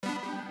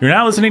You're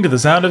now listening to The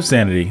Sound of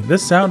Sanity.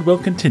 This sound will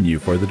continue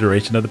for the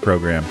duration of the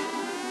program.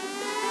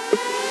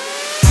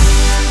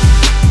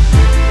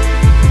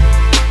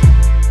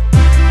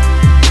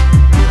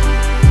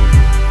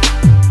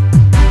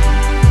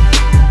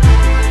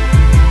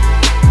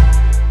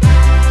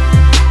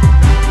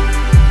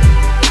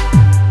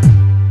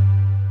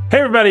 Hey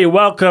everybody,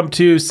 welcome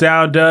to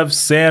Sound of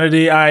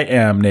Sanity. I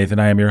am Nathan.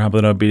 I am your humble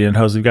and obedient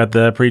host. We've got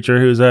the preacher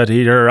who's a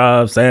teacher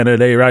of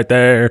sanity right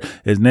there.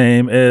 His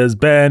name is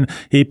Ben.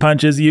 He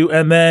punches you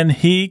and then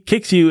he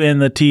kicks you in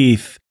the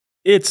teeth.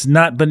 It's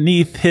not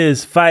beneath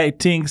his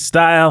fighting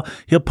style.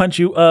 He'll punch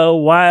you a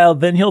while,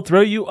 then he'll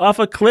throw you off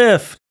a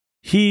cliff.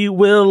 He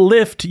will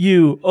lift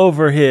you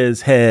over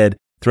his head.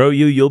 Throw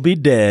you, you'll be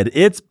dead.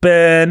 It's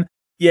Ben.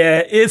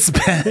 Yeah, it's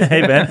Ben.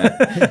 Hey, Ben.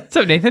 What's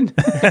up, Nathan?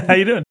 How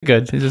you doing?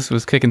 Good. I just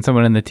was kicking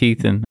someone in the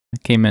teeth and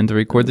came in to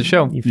record the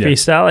show. You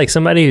freestyle like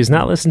somebody who's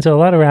not listened to a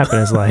lot of rap in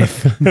his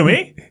life. Who,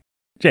 me?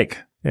 Jake.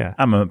 Yeah.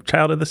 I'm a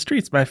child of the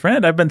streets, my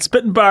friend. I've been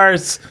spitting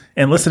bars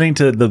and listening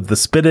to the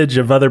spittage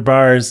of other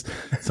bars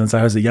since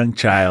I was a young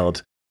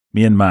child.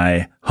 Me and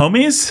my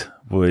homies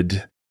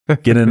would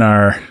get in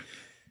our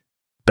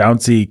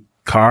bouncy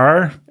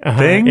car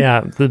thing.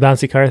 Yeah, the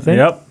bouncy car thing.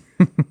 Yep.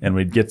 And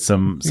we'd get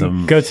some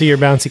Go to your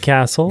bouncy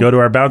castle. Go to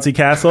our bouncy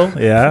castle.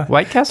 Yeah.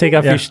 White Castle? Take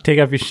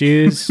off your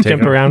shoes,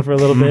 jump around for a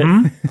little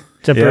bit.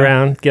 Jump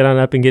around, get on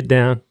up and get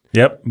down.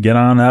 Yep. Get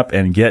on up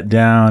and get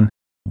down.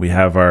 We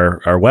have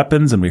our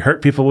weapons and we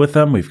hurt people with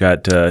them. We've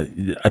got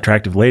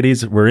attractive ladies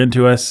that were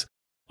into us.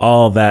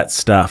 All that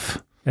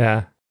stuff.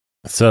 Yeah.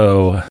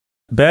 So,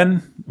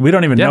 Ben, we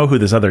don't even know who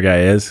this other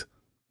guy is.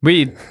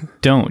 We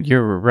don't.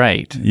 You're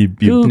right.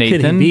 Who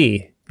Nathan? could he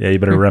be? Yeah, you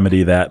better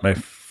remedy that, my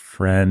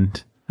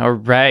friend. All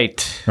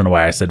right. I don't know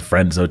why I said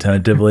friend so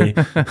tentatively.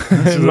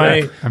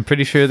 I'm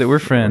pretty sure that we're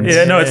friends.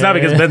 Yeah, no, it's not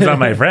because Ben's not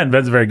my friend.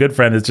 Ben's a very good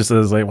friend. It's just I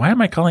was like, why am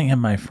I calling him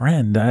my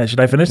friend? Should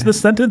I finish this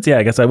sentence? Yeah,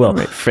 I guess I will. All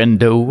right,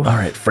 friendo. All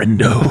right,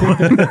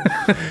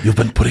 friendo. You've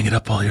been putting it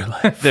up all your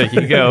life. There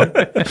you go.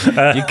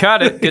 You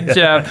caught it. Good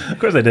job. Of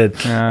course I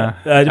did.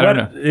 I don't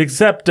know.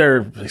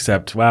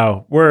 Except,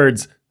 wow,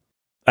 words.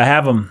 I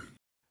have them.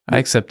 I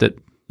accept it.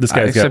 This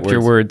I guy's got accept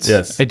your words.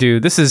 Yes. I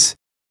do. This is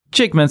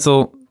Jake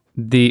Menzel,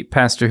 the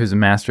pastor who's a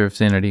master of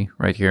sanity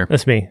right here.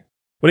 That's me.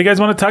 What do you guys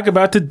want to talk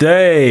about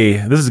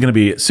today? This is going to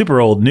be super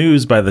old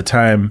news by the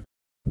time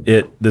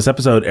this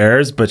episode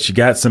airs, but you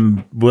got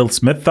some Will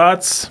Smith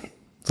thoughts?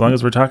 As long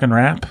as we're talking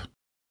rap?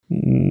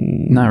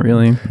 Not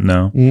really.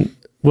 No.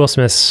 Will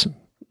Smith's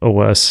a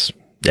wuss.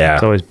 Yeah.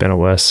 It's always been a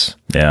wuss.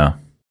 Yeah.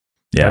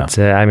 Yeah. That's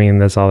it. I mean,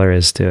 that's all there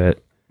is to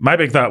it. My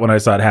big thought when I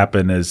saw it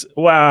happen is,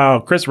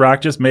 wow, Chris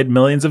Rock just made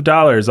millions of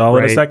dollars all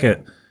in a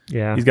second.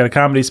 Yeah. He's got a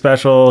comedy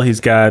special. He's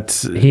got...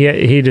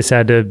 He just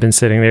had to have been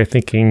sitting there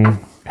thinking,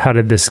 how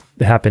did this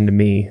happen to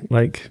me?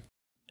 Like,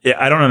 yeah,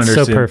 I don't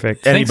understand. So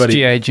perfect. Thanks,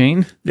 G.I.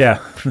 Jane. Yeah.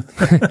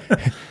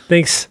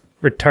 Thanks,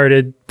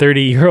 retarded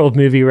 30-year-old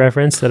movie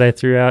reference that I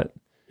threw out.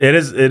 It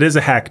is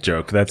a hack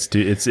joke. That's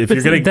to his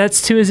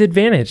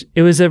advantage.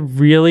 It was a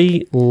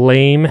really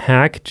lame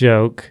hack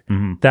joke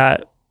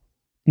that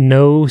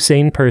no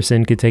sane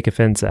person could take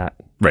offense at.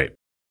 Right.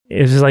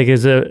 It was just like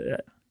as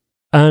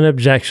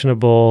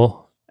unobjectionable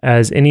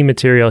as any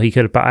material he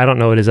could have. I don't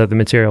know what his other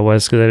material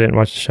was because I didn't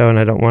watch the show and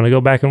I don't want to go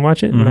back and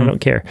watch it and I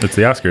don't care. It's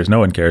the Oscars. No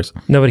one cares.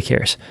 Nobody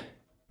cares.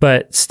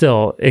 But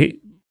still,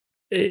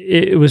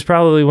 it was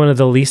probably one of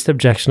the least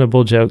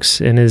objectionable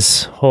jokes in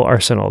his whole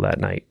arsenal that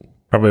night.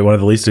 Probably one of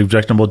the least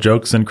objectionable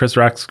jokes in Chris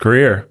Rock's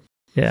career.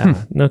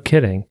 Yeah, no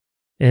kidding.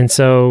 And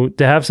so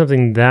to have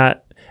something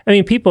that, I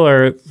mean, people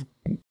are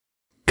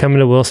coming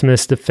to Will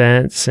Smith's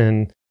defense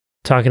and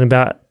talking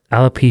about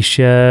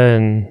alopecia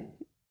and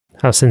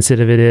how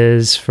sensitive it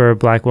is for a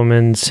black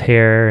woman's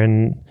hair.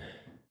 And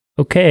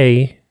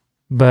okay,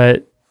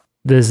 but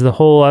there's the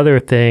whole other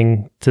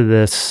thing to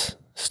this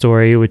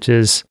story, which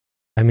is,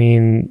 I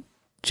mean,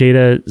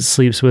 Jada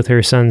sleeps with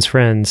her son's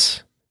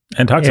friends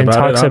and talks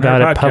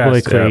about it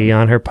publicly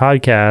on her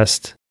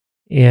podcast.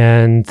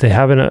 And they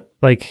haven't,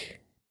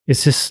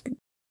 it's just...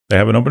 They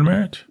have an open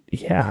marriage?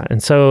 Yeah.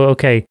 And so,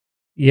 okay,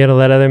 you got to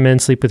let other men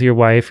sleep with your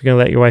wife. You're going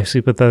to let your wife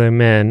sleep with other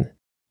men,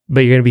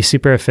 but you're going to be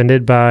super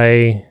offended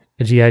by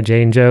a G.I.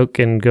 Jane joke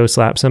and go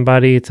slap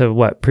somebody to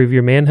what? Prove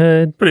your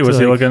manhood? Pretty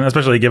wussy looking,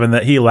 especially given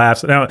that he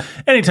laughs. Now,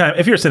 anytime,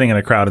 if you're sitting in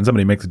a crowd and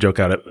somebody makes a joke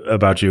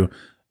about you,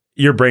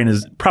 your brain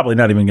is probably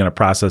not even going to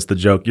process the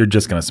joke. You're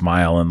just going to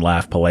smile and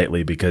laugh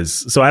politely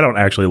so I don't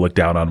actually look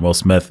down on Will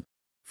Smith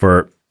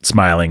for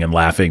smiling and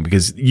laughing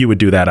because you would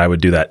do that. I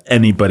would do that.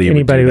 Anybody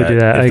would do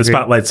that. If the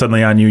spotlight's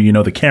suddenly on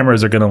you, the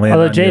cameras are going to land on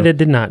you. Although Jada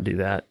did not do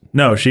that.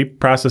 No, she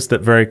processed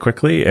it very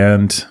quickly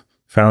and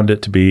found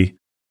it to be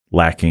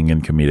lacking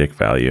in comedic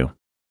value.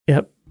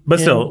 Yep. But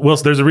still,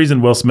 there's a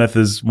reason Will Smith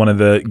is one of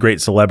the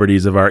great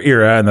celebrities of our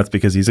era, and that's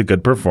because he's a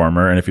good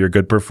performer. And if you're a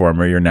good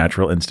performer, your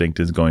natural instinct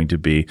is going to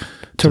be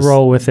to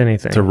roll with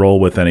anything. To roll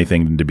with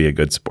anything and to be a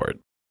good sport.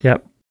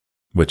 Yep.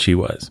 Which he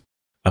was.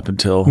 Up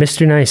until...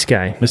 Mr. Nice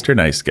Guy. Mr.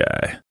 Nice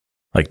Guy.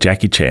 like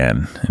Jackie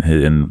Chan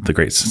in the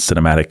great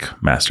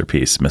cinematic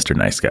masterpiece, Mr.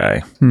 Nice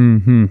Guy.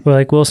 Mm-hmm. Well,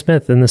 like Will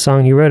Smith in the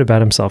song he wrote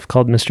about himself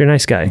called Mr.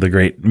 Nice Guy. The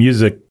great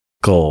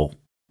musical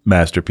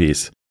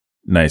masterpiece,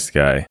 Nice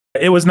Guy.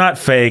 It was not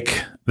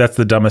fake. That's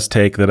the dumbest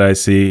take that I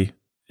see.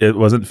 It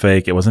wasn't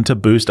fake. It wasn't to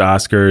boost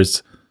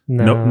Oscars.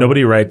 No,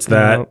 Nobody writes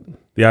that. no.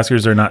 The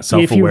Oscars are not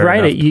self-aware If you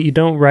write enough. it, you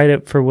don't write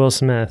it for Will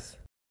Smith.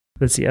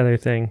 That's the other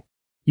thing.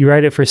 You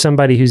write it for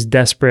somebody who's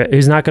desperate,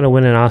 who's not going to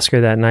win an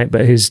Oscar that night,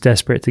 but who's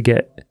desperate to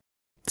get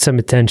some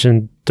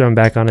attention thrown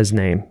back on his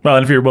name. Well,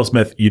 and if you're Will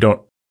Smith,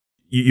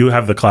 you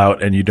have the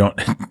clout and you don't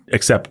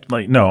accept,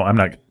 like, no, I'm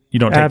not, you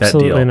don't take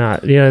Absolutely that deal.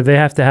 not. You know, they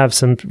have to have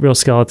some real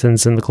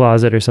skeletons in the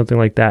closet or something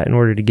like that in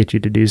order to get you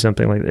to do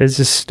something like that. It's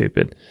just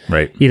stupid.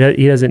 Right. He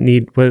doesn't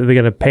need, whether they're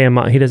going to pay him,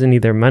 he doesn't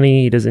need their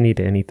money. He doesn't need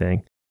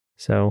anything.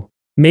 So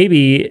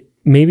maybe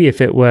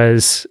if it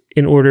was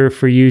in order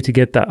for you to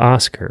get the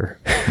Oscar,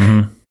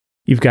 Mm-hmm.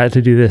 you've got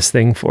to do this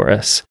thing for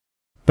us.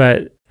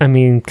 But I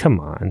mean,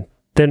 come on.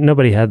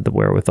 Nobody had the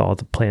wherewithal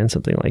to plan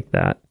something like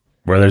that.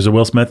 Where there's a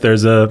Will Smith,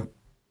 there's a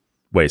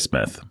Way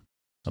Smith.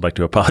 I'd like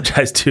to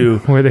apologize to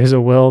Where there's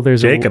a Will,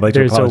 there's Jake. I'd like to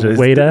there's apologize. a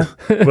Wada.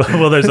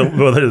 there's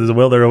a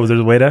Will, there's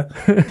a Wada.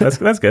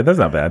 That's good. That's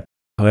not bad.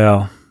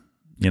 Well,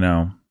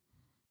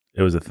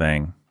 it was a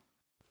thing.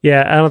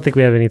 Yeah, I don't think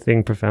we have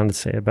anything profound to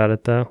say about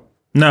it, though.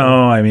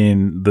 No, I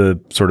mean, the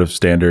sort of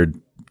standard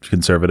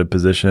conservative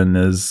position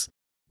is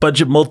bunch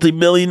of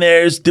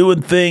multimillionaires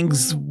doing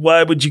things.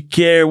 Why would you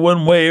care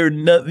one way or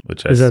another?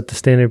 Is that the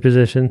standard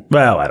position?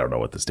 Well, I don't know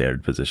what the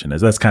standard position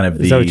is. That's kind of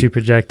Is that what you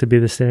project to be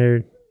the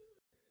standard?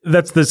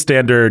 That's the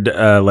standard,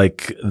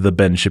 like the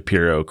Ben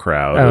Shapiro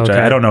crowd, Oh, which okay.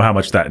 I don't know how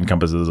much that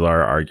encompasses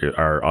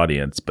our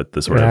audience, but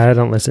the sort of I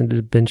don't listen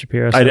to Ben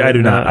Shapiro. So I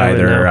do not I would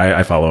either. know.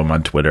 I follow him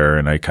on Twitter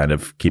and I kind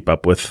of keep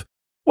up with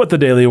what the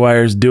Daily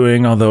Wire is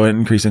doing, although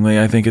increasingly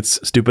I think it's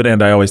stupid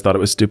and I always thought it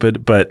was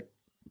stupid. But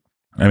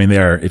I mean,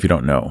 if you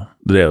don't know,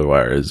 the Daily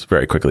Wire is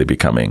very quickly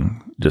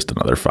becoming just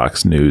another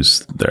Fox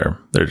News. They're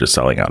just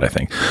selling out, I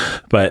think.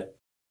 But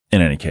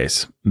in any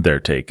case,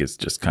 their take is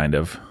just kind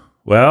of,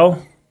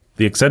 well,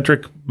 the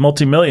eccentric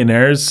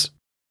multimillionaires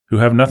who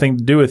have nothing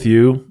to do with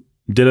you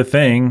did a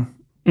thing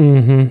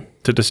Mm-hmm.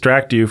 to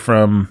distract you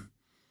from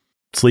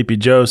Sleepy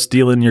Joe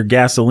stealing your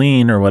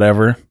gasoline or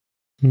whatever.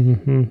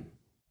 Mm-hmm.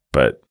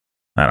 But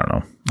I don't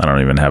know. I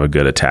don't even have a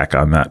good attack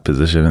on that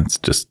position. It's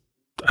just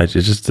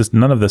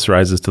none of this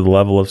rises to the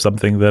level of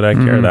something that I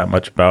care that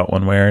much about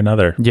one way or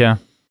another. Yeah.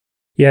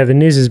 Yeah, the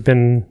news has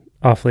been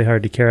awfully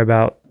hard to care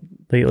about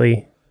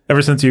lately.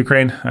 Ever since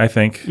Ukraine, I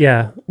think.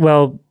 Yeah.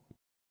 Well,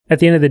 at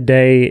the end of the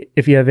day,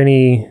 if you have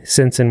any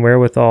sense and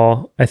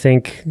wherewithal, I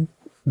think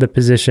the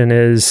position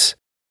is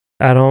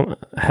I don't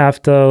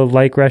have to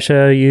like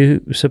Russia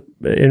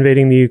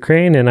invading the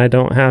Ukraine, and I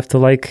don't have to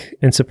like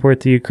and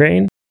support the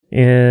Ukraine.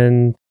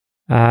 And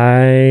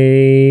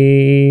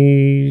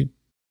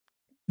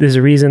there's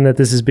a reason that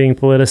this is being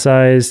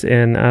politicized,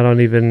 and I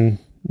don't even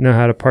know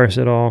how to parse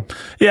it all.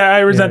 Yeah, I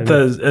resent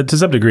to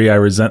some degree, I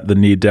resent the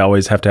need to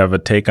always have to have a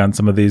take on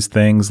some of these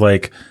things.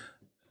 Like,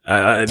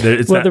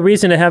 the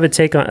reason to have a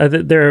take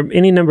on there are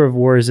any number of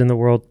wars in the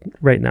world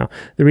right now.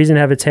 The reason to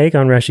have a take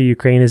on Russia,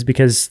 Ukraine is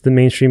because the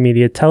mainstream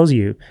media tells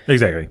you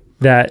exactly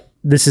that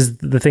this is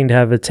the thing to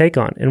have a take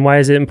on. And why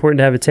is it important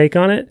to have a take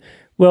on it?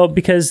 Well,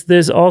 because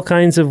there's all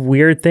kinds of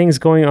weird things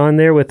going on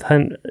there with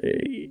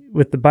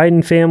the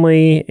Biden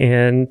family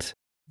and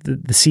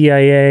the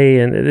CIA,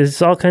 and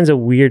there's all kinds of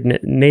weird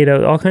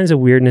NATO, all kinds of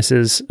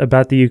weirdnesses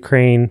about the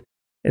Ukraine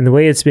and the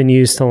way it's been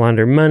used to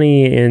launder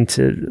money it's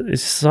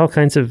just all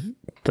kinds of,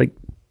 like,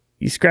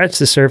 you scratch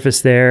the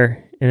surface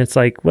there and it's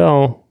like,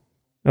 well,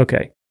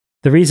 okay.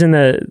 The reason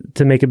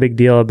to make a big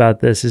deal about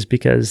this is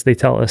because they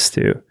tell us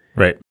to.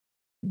 Right.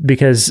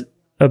 Because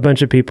a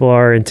bunch of people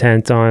are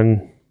intent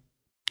on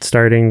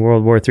starting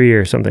World War III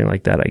or something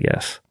like that, I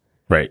guess.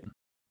 Right.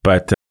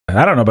 But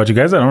I don't know about you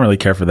guys. I don't really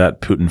care for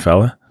that Putin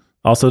fella.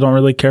 Also don't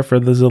really care for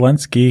the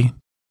Zelensky.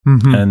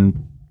 Mm-hmm.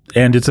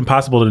 And it's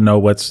impossible to know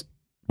what's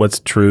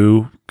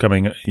true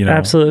coming,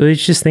 Absolutely.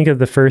 Just think of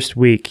the first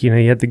week. You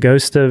had the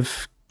ghost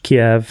of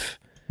Kiev,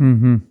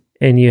 Mm-hmm.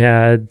 and you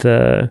had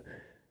the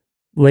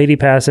lady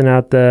passing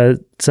out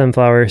the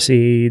sunflower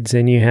seeds,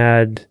 and you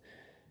had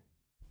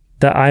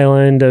the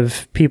island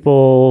of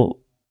people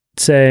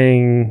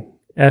saying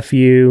F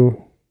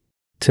you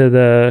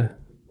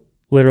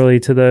literally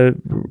to the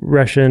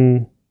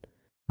Russian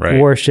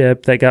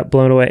warship that got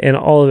blown away, and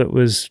all of it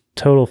was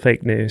total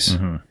fake news.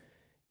 Mm-hmm.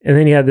 And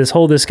then you had this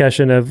whole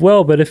discussion of,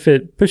 well, but if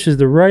it pushes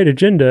the right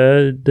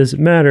agenda, does it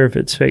matter if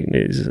it's fake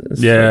news?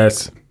 It's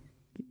yes. like,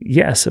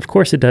 yes, of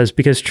course it does,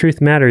 because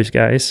truth matters,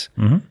 guys.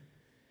 Mm-hmm.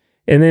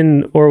 And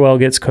then Orwell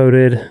gets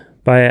quoted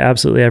by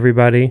absolutely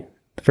everybody.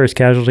 The first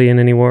casualty in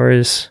any war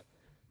is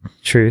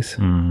truth.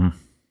 Mm-hmm.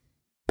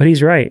 But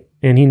he's right,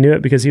 and he knew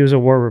it because he was a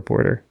war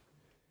reporter.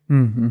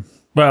 Mm-hmm.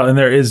 Well, and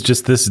there is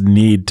just this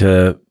need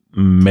to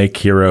make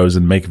heroes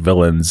and make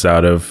villains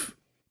out of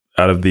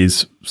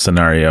these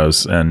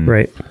scenarios, and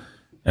Right.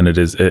 And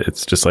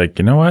it's just like,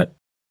 you know what?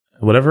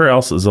 Whatever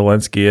else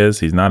Zelensky is,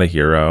 he's not a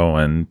hero,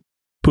 and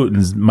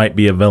Putin's might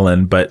be a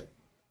villain, but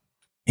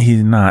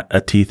he's not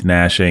a teeth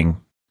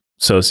gnashing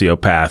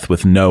sociopath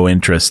with no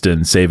interest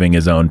in saving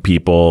his own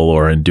people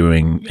or in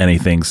doing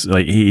anything.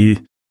 Like he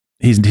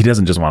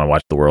doesn't just want to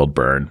watch the world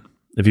burn.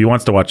 If he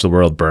wants to watch the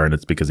world burn,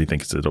 it's because he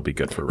thinks it'll be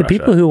good for Russia. The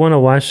people who want to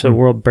watch the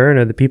world burn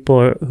are the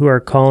people who are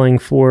calling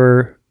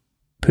for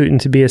Putin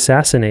to be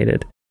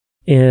assassinated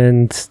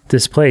and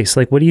displaced.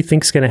 Like, what do you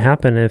think is going to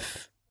happen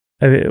if?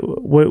 I mean,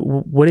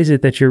 what is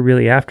it that you're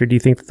really after? Do you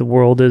think that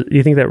do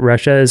you think that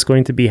Russia is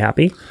going to be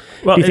happy?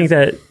 Well, do you think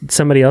that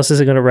somebody else is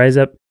going to rise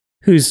up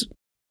who's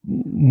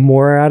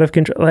more out of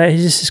control?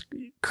 It's just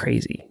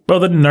crazy. Well,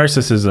 the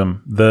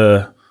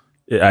narcissism,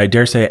 I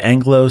dare say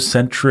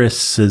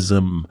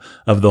Anglo-centricism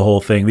of the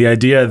whole thing. The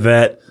idea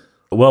that,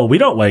 well, we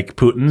don't like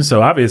Putin,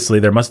 so obviously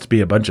there must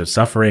be a bunch of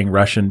suffering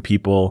Russian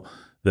people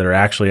that are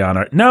actually on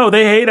our... No,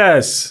 they hate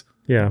us.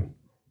 Yeah.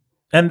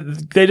 And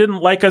they didn't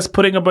like us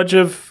putting a bunch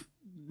of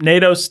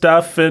NATO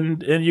stuff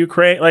in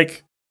Ukraine.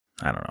 Like,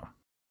 I don't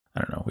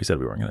know. We said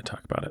we weren't going to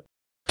talk about it.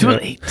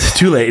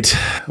 Too late.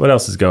 What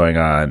else is going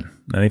on?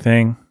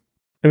 Anything?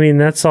 I mean,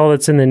 that's all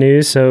that's in the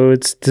news. So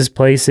it's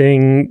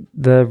displacing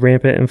the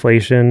rampant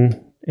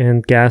inflation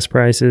and gas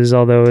prices,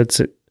 although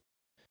it's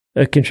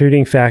a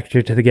contributing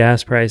factor to the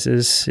gas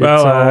prices.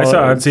 Well, I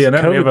saw on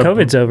CNN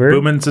COVID's over.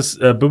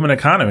 Booming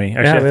economy.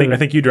 Actually, I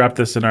think you dropped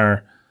this in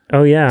our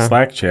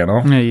Slack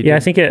channel. Yeah, I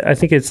think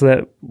it's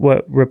that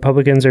what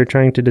Republicans are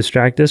trying to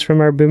distract us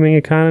from our booming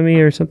economy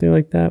or something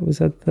like that. Was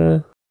that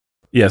the...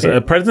 Yes,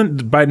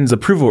 President Biden's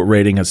approval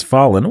rating has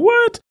fallen.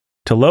 What?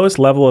 To lowest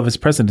level of his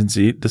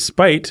presidency,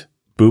 despite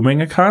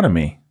booming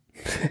economy.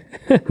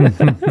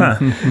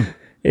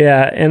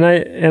 Yeah, and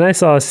I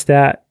saw a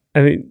stat.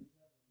 I mean,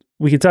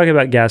 we could talk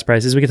about gas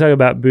prices. We could talk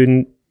about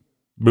Putin.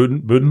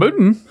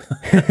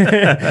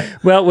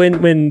 Well,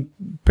 when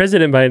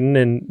President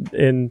Biden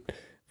and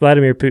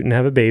Vladimir Putin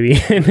have a baby,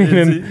 name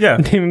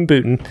him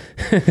Putin.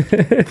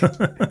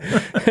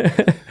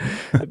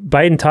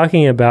 Biden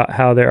talking about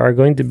how there are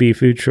going to be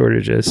food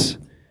shortages,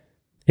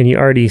 and you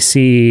already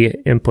see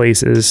in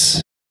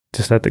places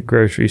just at the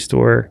grocery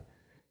store.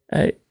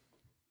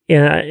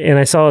 And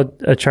I saw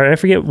a chart. I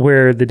forget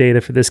where the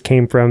data for this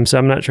came from, so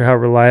I'm not sure how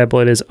reliable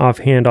it is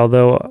offhand.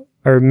 Although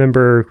I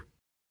remember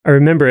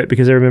it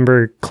because I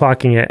remember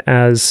clocking it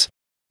as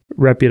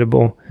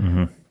reputable.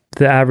 Mm-hmm.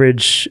 The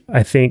average,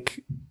 I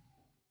think,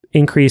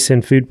 increase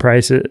in food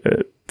price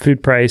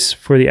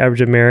for the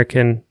average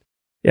American.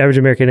 The average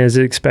American is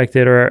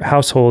expected, or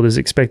household is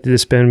expected to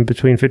spend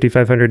between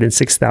 $5,500 and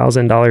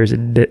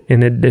 $6,000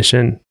 in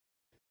addition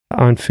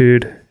on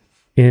food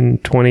in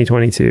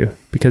 2022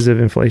 because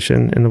of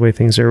inflation and the way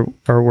things are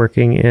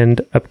working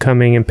and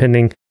upcoming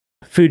impending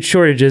food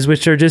shortages,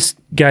 which are just,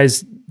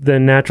 guys, the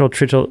natural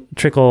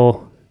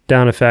trickle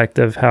down effect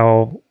of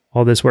how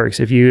all this works.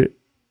 If you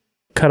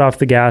cut off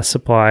the gas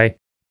supply,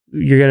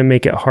 you're going to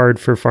make it hard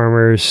for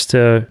farmers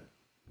to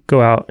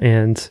go out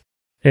and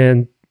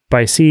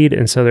buy seed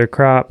and sow their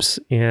crops,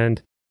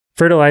 and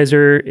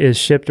fertilizer is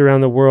shipped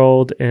around the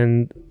world,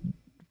 and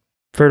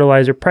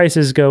fertilizer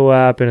prices go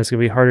up, and it's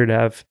going to be harder to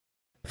have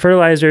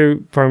fertilizer.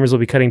 Farmers will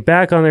be cutting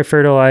back on their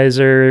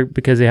fertilizer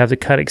because they have to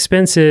cut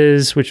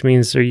expenses, which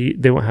means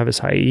they won't have as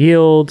high a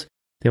yield.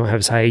 They won't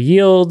have as high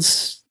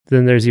yields.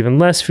 Then there's even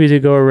less food to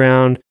go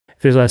around. If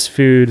there's less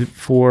food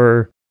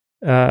for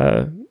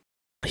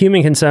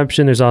human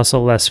consumption, there's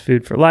also less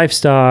food for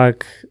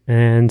livestock.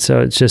 And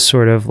so it's just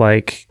sort of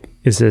like,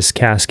 is this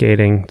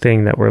cascading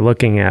thing that we're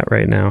looking at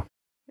right now?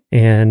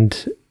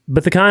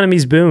 But the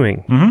economy's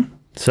booming. Mm-hmm.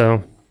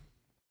 So,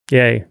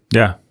 yay.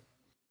 Yeah.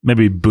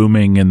 Maybe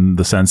booming in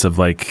the sense of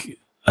like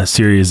a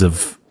series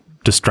of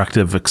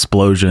destructive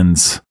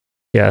explosions.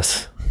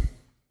 Yes.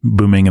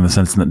 Booming in the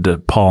sense that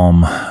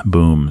napalm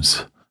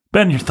booms.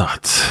 Ben, your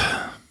thoughts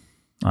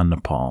on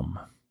napalm?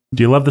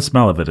 Do you love the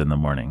smell of it in the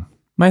morning?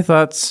 My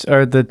thoughts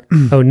are that...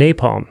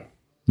 napalm.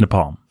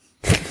 Napalm.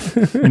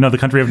 You know the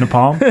country of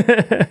Nepal?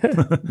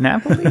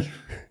 Napoli?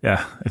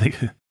 Yeah, I think...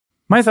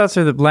 My thoughts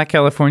are that Black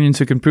Californians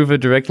who can prove a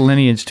direct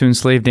lineage to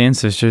enslaved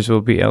ancestors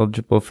will be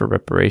eligible for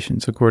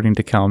reparations, according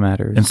to Cal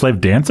Matters. Enslaved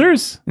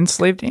dancers?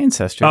 Enslaved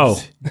ancestors.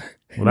 Oh.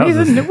 Well,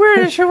 Nathan,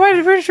 where's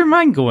your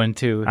mind going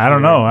to? I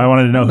don't know. I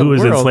wanted to know who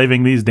was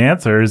enslaving these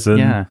dancers,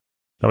 and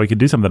thought we could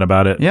do something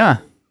about it. Yeah.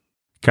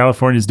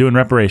 California's doing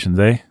reparations,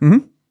 eh?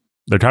 Mm-hmm.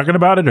 They're talking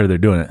about it, or they're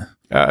doing it?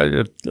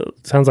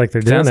 Sounds like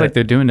they're doing it. Sounds like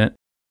they're doing it.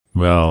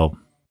 Well,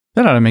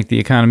 that ought to make the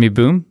economy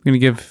boom. Going to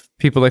give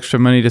people extra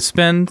money to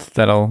spend.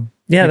 That'll...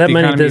 Yeah, that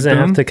money doesn't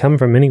have to come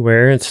from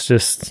anywhere. It's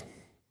just,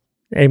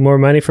 more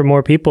money for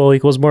more people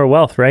equals more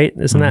wealth, right?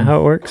 Isn't that how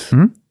it works?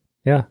 Mm-hmm.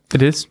 Yeah.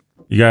 It is.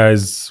 You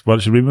guys,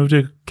 should we move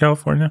to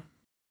California?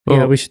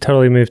 Yeah, we should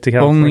totally move to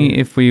California. Only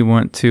if we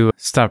want to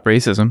stop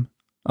racism.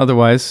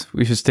 Otherwise,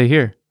 we should stay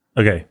here.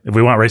 Okay, if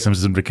we want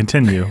racism to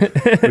continue,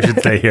 we should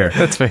stay here.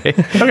 That's right.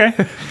 Okay.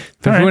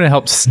 If we want to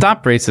help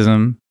stop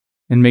racism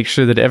and make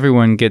sure that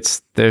everyone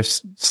gets their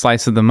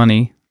slice of the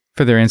money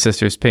for their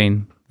ancestors'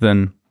 pain,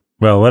 then...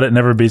 Well, let it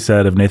never be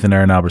said of Nathan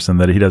Aaron Alberson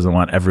that he doesn't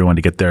want everyone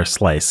to get their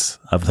slice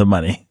of the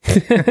money. You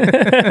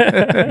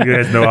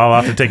guys know I'll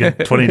often take a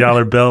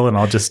 $20 bill and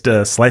I'll just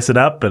slice it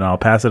up and I'll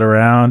pass it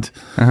around.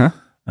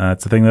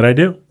 It's the thing that I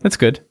do. That's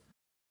good.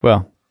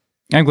 Well,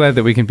 I'm glad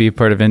that we can be a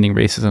part of ending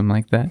racism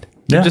like that.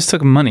 Yeah. It just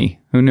took money.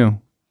 Who knew?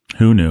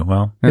 Who knew?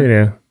 Well, Who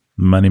knew?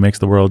 money makes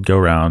the world go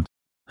round.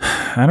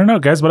 I don't know,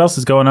 guys. What else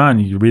is going on?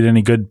 You read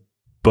any good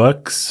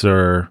books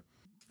or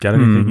got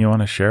anything you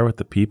want to share with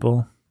the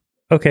people?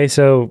 Okay,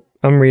 so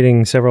I'm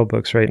reading several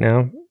books right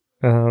now.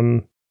 I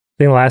think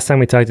the last time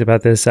we talked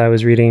about this, I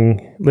was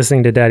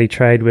listening to Daddy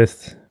Tried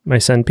with my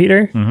son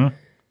Peter.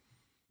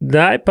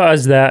 I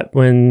paused that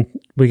when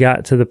we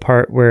got to the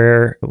part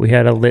where we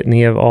had a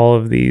litany of all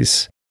of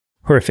these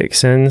horrific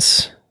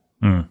sins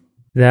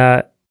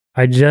that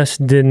I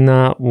just did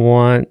not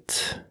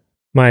want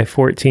my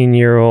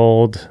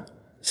 14-year-old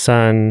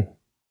son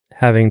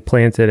having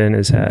planted in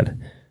his head.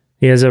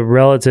 He has a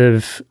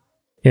relative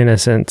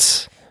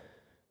innocence.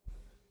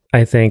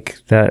 I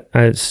think that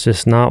it's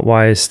just not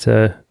wise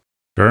to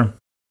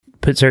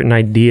put certain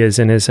ideas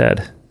in his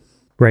head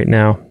right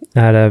now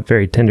at a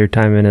very tender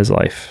time in his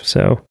life.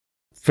 So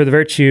for the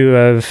virtue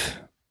of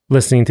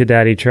listening to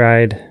Daddy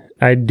Tried,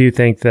 I do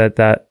think that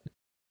that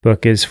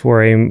book is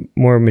for a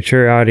more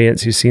mature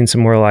audience who's seen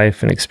some more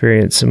life and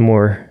experienced some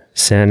more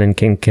sin and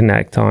can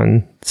connect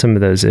on some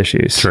of those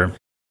issues. Sure.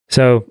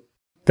 So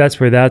that's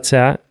where that's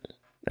at.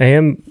 I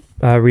am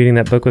reading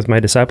that book with my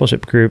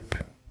discipleship group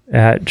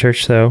at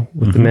church, though,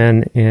 with the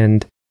men,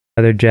 and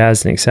they're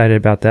jazzed and excited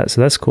about that.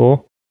 So that's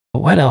cool.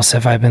 What else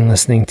have I been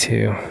listening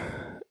to?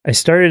 I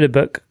started a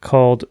book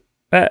called,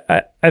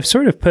 I've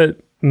sort of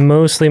put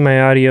mostly my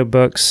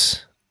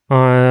audiobooks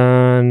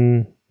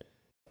on,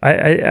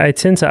 I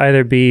tend to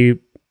either be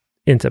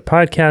into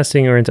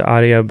podcasting or into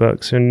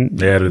audiobooks. And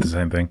Yeah, I do the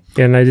same thing.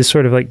 And I just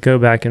sort of like go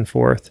back and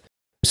forth.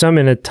 So I'm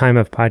in a time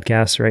of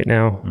podcasts right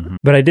now.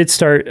 But I did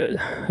start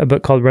a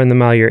book called Run the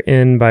Mile You're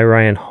In by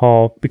Ryan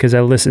Hall because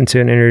I listened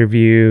to an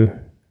interview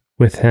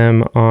with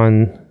him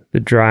on The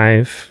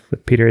Drive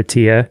with Peter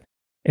Attia.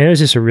 And it was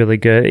just a really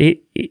good,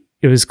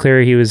 it was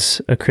clear he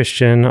was a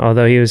Christian,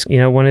 although he was,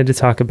 wanted to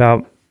talk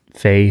about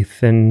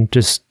faith and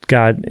just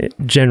God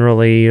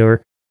generally,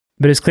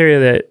 but it's clear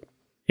that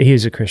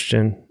he's a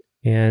Christian.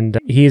 And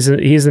he's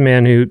the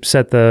man who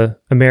set the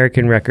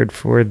American record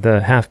for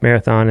the half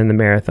marathon and the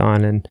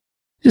marathon, and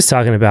just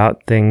talking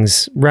about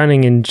things,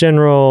 running in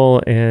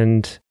general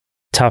and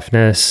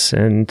toughness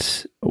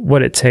and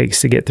what it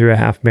takes to get through a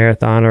half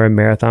marathon or a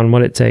marathon,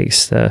 what it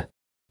takes to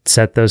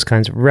set those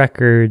kinds of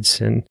records.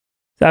 And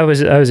I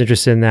was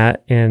interested in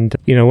that. And,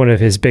 one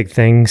of his big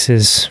things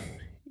is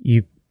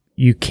you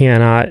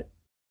cannot,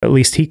 at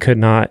least he could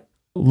not,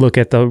 look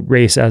at the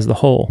race as the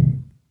whole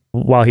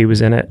while he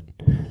was in it.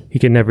 He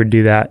could never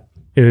do that.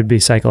 It would be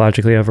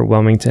psychologically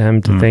overwhelming to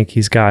him to think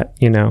he's got,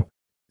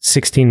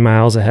 16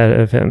 miles ahead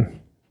of him.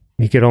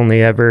 He could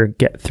only ever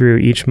get through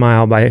each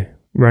mile by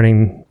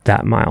running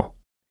that mile.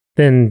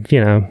 Then,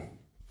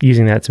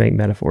 using that to make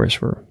metaphors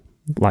for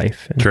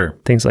life and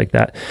things like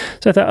that.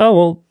 So I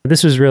thought,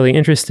 this was really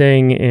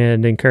interesting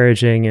and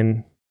encouraging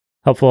and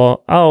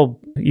helpful. I'll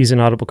use an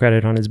Audible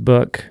credit on his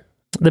book.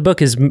 The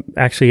book is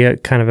actually a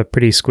kind of a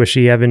pretty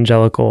squishy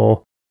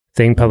evangelical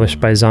thing published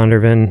by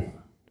Zondervan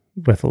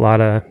with a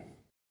lot of,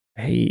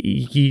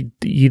 you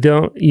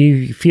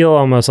feel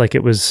almost like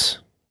it was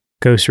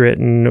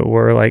ghostwritten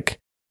or like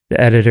the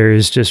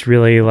editors just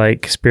really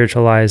like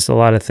spiritualized a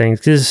lot of things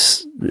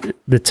because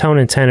the tone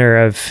and tenor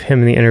of him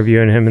in the interview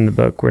and him in the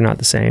book were not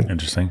the same.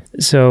 Interesting.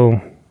 So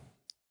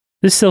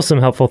there's still some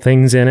helpful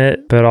things in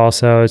it, but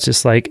also it's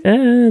just like,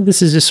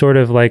 this is just sort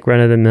of like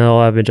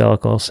run-of-the-mill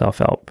evangelical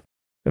self-help.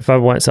 If I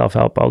want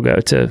self-help, I'll go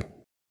to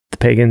the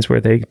pagans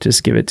where they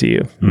just give it to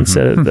you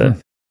instead of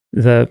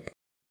the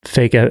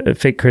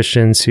fake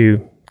Christians who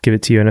give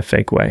it to you in a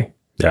fake way.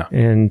 Yeah.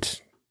 And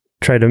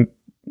try to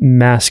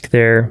mask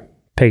their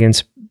pagan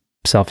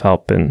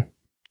self-help and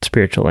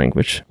spiritual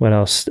language. What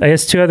else? I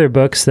guess 2 other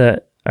books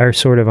that are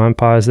sort of on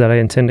pause that I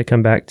intend to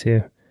come back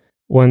to.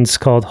 One's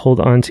called Hold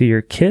On to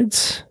Your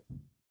Kids,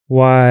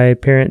 Why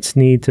Parents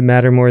Need to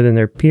Matter More Than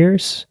Their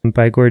Peers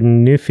by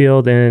Gordon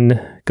Newfield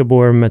and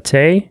Gabor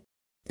Mate.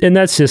 And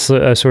that's just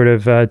a sort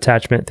of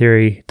attachment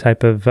theory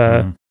type of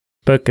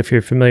book, if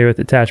you're familiar with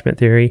attachment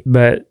theory.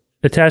 But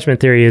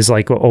attachment theory is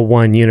like a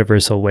one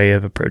universal way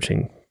of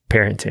approaching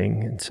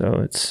parenting. And so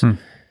it's,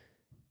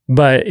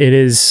 but it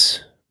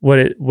is, what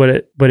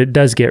it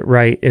does get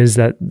right is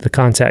that the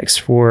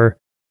context for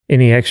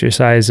any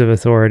exercise of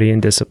authority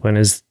and discipline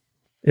is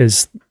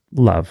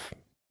love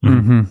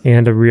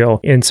and a real.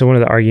 And so one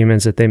of the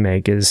arguments that they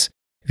make is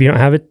if you don't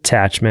have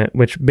attachment,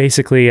 which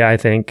basically I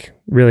think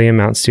really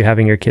amounts to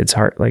having your kid's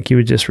heart, like you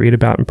would just read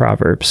about in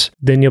Proverbs,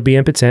 then you'll be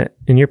impotent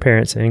in your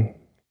parenting.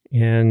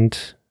 And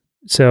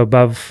so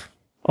above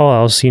all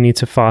else, you need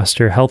to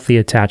foster healthy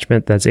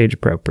attachment that's age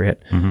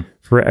appropriate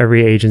for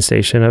every age and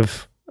station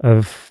of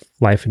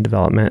life and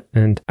development.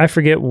 And I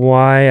forget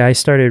why I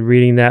started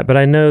reading that, but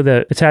I know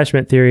that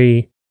attachment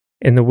theory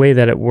and the way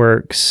that it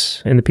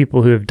works. And the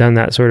people who have done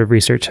that sort of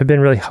research have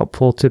been really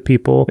helpful to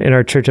people in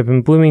our church up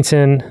in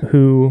Bloomington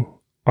who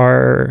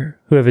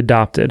have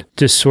adopted,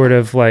 just sort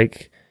of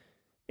like,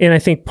 and I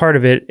think part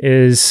of it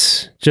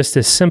is just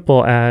as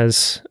simple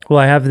as, well,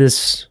 I have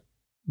this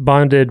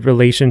bonded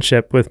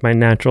relationship with my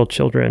natural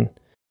children.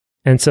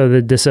 And so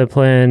the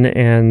discipline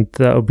and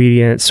the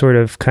obedience sort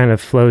of kind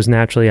of flows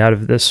naturally out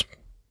of this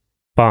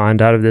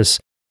bond, out of this.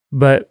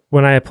 But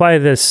when I apply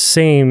this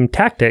same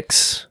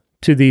tactics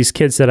to these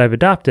kids that I've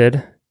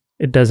adopted,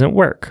 it doesn't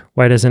work.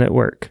 Why doesn't it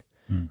work?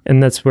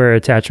 And that's where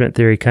attachment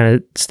theory kind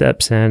of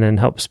steps in and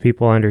helps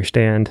people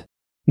understand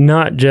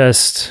not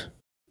just,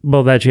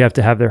 well, that you have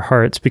to have their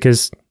hearts,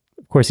 because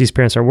of course these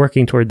parents are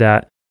working toward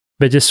that,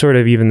 but just sort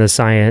of even the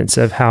science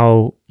of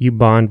how you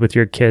bond with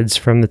your kids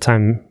from the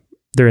time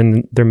they're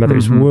in their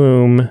mother's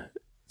womb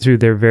through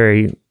their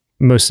very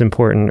most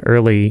important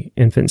early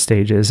infant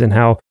stages, and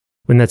how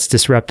when that's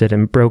disrupted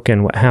and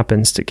broken, what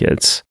happens to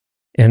kids,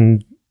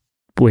 and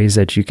ways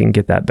that you can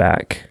get that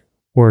back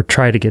or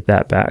try to get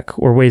that back,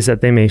 or ways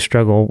that they may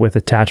struggle with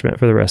attachment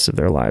for the rest of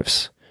their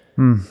lives.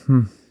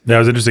 That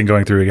was interesting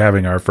going through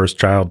having our first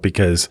child,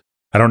 because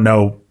I don't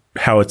know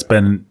how it's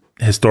been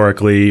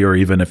historically or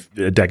even if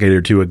a decade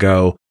or two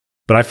ago,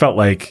 but I felt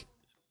like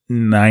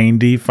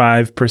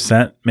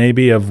 95%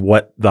 maybe of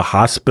what the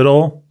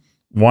hospital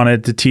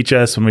wanted to teach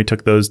us when we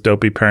took those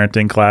dopey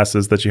parenting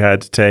classes that you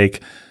had to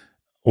take,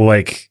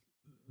 like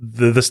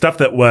the stuff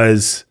that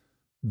was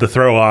the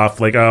throw off,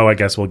 like, oh, I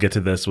guess we'll get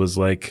to this, was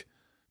like,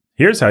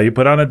 here's how you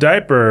put on a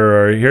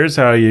diaper, or here's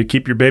how you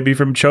keep your baby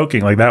from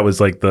choking. Like that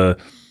was like the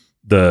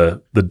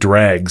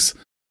dregs,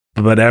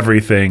 but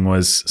everything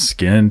was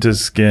skin to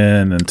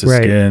skin and to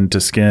skin to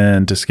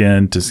skin to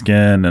skin to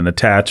skin, and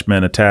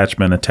attachment.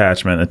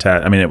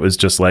 I mean, it was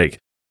just like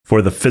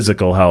for the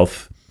physical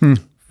health,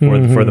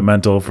 for the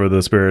mental, for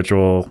the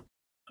spiritual,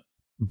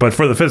 but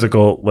for the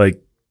physical,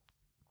 like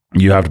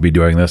you have to be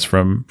doing this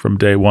from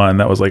day one.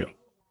 That was like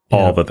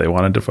all that they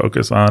wanted to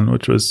focus on,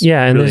 which was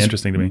really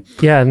interesting to me.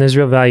 Yeah, and there's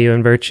real value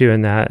and virtue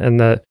in that.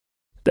 And the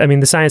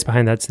science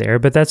behind that's there,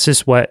 but that's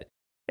just what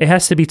it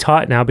has to be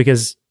taught now,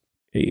 because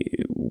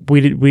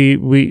we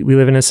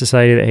live in a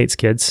society that hates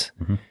kids.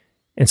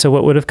 And so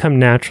what would have come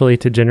naturally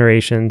to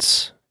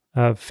generations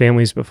of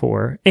families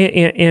before,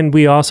 and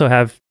we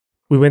also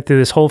we went through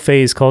this whole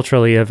phase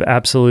culturally of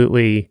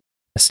absolutely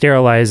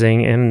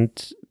sterilizing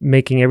and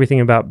making everything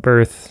about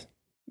birth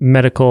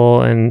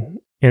medical and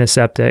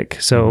antiseptic.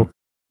 So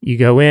you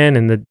go in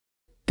and the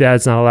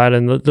dad's not allowed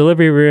in the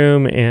delivery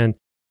room, and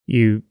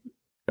you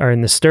are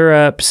in the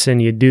stirrups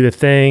and you do the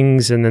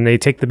things, and then they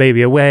take the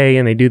baby away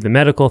and they do the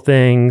medical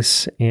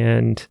things,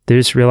 and they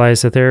just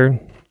realize that there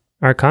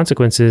are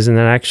consequences, and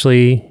that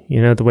actually,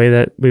 the way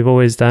that we've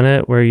always done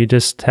it, where you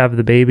just have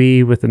the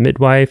baby with the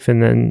midwife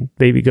and then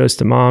baby goes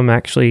to mom,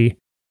 it's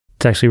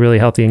actually really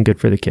healthy and good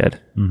for the kid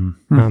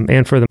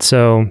and for them.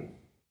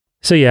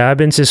 So yeah, I've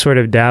been just sort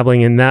of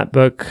dabbling in that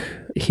book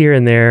here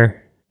and there.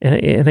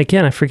 And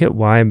again, I forget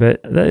why,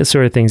 but that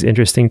sort of thing's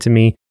interesting to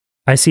me.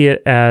 I see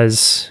it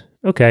as,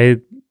 okay,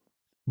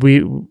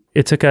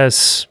 it took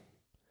us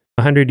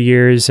 100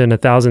 years and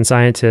 1,000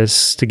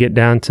 scientists to get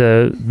down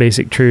to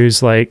basic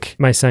truths like,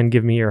 my son,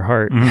 give me your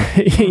heart,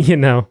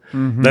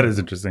 That is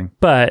interesting.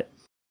 But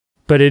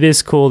it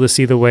is cool to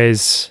see the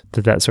ways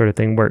that sort of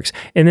thing works.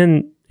 And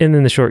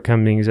then the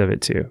shortcomings of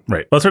it too.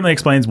 Right. Well, it certainly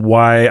explains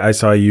why I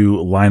saw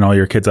you line all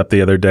your kids up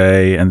the other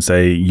day and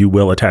say you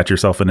will attach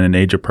yourself in an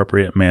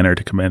age-appropriate manner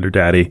to Commander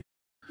Daddy.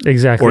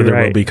 Exactly. Or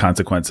there will be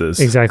consequences.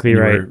 Exactly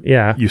right.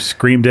 Yeah. You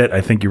screamed it.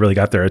 I think you really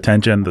got their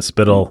attention, the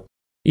spittle.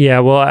 Yeah.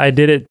 Well, I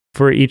did it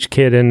for each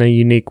kid in a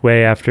unique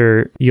way.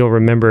 After you'll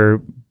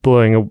remember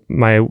blowing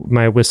my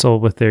whistle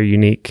with their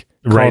unique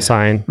call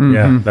sign.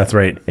 Yeah, that's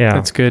right. Yeah.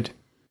 That's good.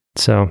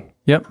 So.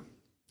 Yep.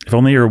 If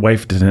only your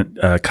wife didn't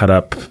cut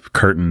up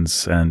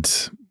curtains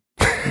and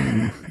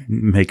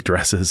make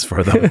dresses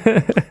for them.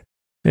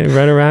 And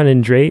run around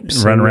in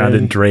drapes.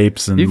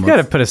 And you've got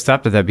to put a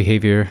stop to that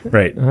behavior.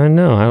 Right. I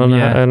know. I don't know.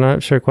 I'm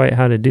not sure quite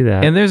how to do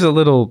that. And there's a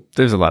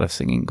lot of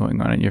singing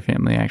going on in your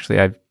family, actually.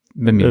 I've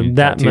been meaning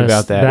to talk to you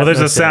about that. Well,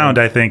 there's a sound,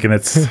 I think, and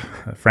it's,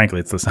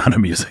 frankly, it's the sound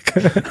of music.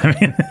 I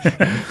mean,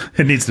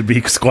 it needs to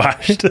be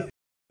squashed.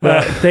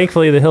 Well,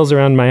 thankfully, the hills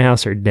around my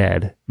house are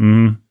dead.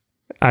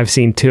 I've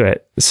seen to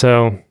it.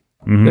 So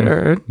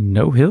there are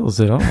no hills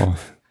at all.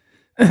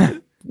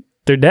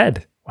 They're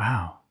dead.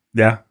 Wow.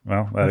 Yeah.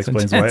 Well, that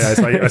explains why I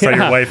saw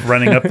your wife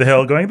running up the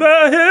hill going,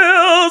 the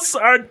hills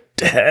are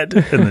dead.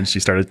 And then she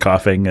started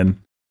coughing and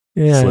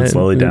slid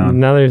slowly down.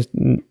 Now there's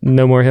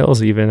no more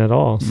hills even at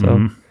all.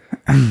 So,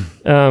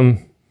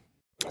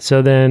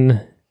 so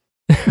then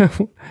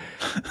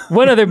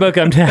one other book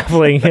I'm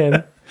dabbling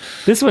in.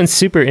 This one's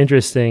super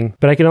interesting,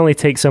 but I can only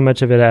take so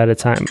much of it at a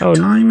time. Oh,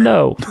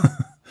 no.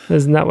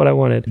 That's not what I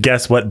wanted.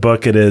 Guess what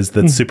book it is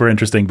that's super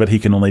interesting, but he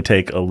can only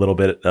take a little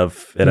bit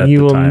of it at the time.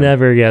 You will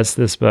never guess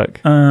this book.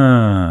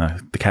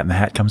 The Cat in the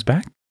Hat comes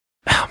back?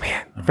 Oh,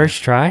 man.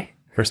 First try?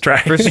 First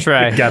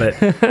try. Got it.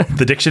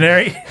 The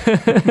dictionary?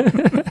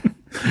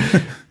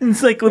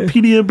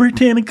 Encyclopedia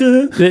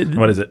Britannica.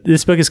 What is it?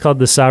 This book is called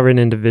The Sovereign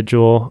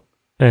Individual,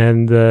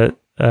 and the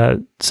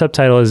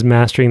subtitle is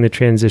Mastering the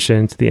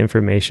Transition to the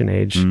Information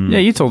Age. Yeah,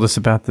 you told us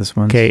about this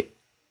one. Okay.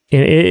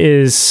 And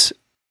it's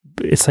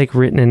like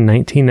written in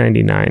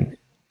 1999.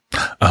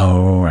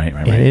 Oh, right.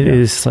 And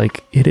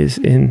it is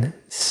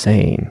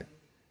insane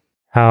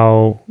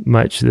how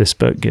much this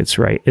book gets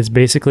right. It's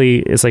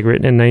like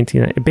written in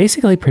 1990. It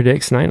basically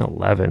predicts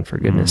 9/11, for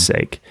goodness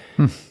sake.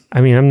 I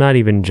mean, I'm not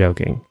even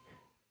joking.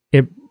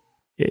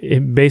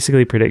 It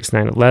basically predicts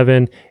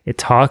 9/11. It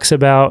talks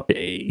about,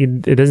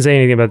 it doesn't say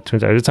anything about the Twin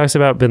Towers. It talks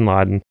about bin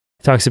Laden.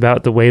 It talks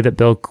about the way that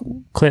Bill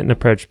Clinton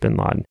approached bin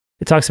Laden.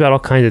 It talks about all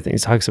kinds of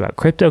things. It talks about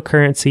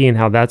cryptocurrency and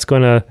how that's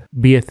going to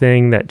be a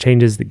thing that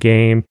changes the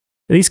game.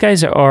 These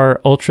guys are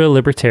ultra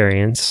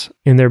libertarians,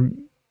 and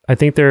I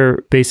think their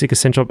basic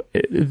essential,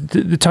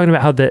 they're talking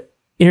about how the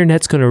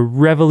internet's going to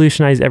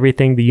revolutionize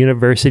everything. The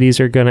universities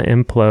are going to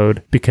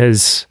implode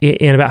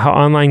and about how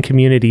online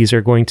communities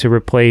are going to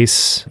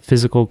replace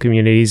physical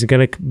communities. It's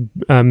going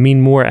to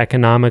mean more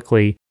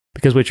economically,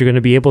 because what you're going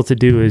to be able to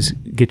do is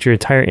get your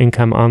entire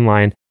income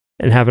online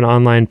and have an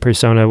online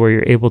persona where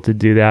you're able to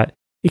do that.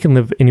 You can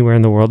live anywhere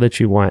in the world that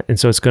you want. And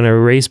so it's going to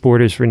erase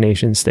borders for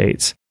nation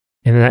states.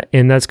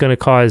 And that's going to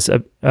cause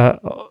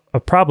a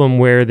problem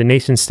where the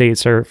nation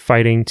states are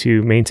fighting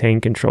to maintain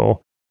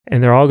control.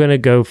 And they're all going to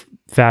go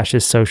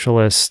fascist,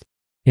 socialist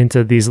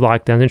into these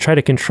lockdowns and try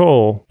to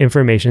control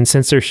information.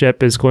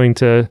 Censorship is going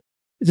to,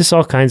 just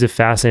all kinds of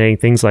fascinating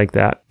things like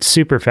that.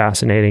 Super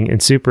fascinating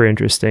and super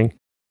interesting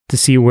to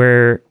see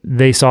where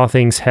they saw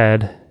things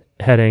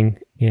heading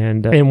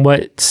and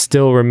what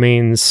still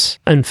remains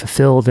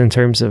unfulfilled in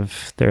terms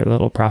of their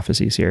little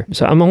prophecies here.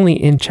 So I'm only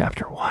in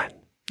chapter 1.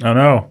 Oh,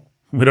 no.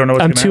 We don't know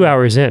what's I'm 2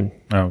 hours in.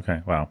 Oh,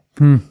 okay. Wow.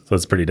 So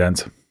it's pretty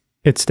dense.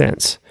 It's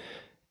dense.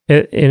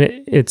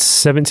 It's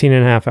 17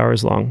 and a half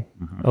hours long,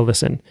 a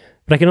listen.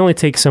 But I can only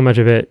take so much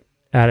of it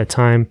at a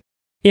time,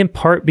 in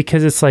part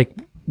because it's like,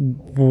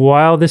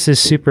 while this is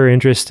super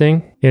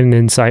interesting and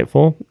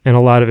insightful, and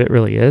a lot of it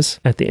really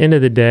is, at the end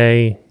of the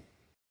day,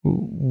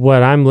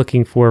 what I'm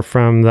looking for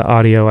from the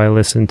audio I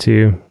listen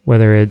to,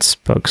 whether it's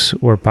books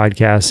or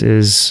podcasts,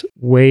 is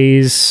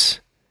ways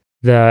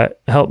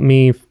that help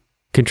me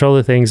control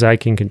the things I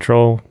can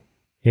control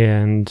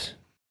and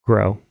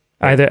grow.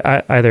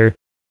 Either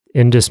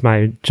in just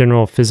my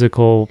general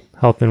physical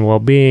health and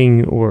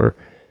well-being, or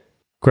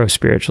grow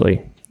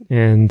spiritually.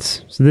 And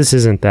so this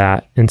isn't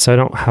that. And so I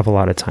don't have a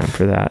lot of time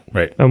for that.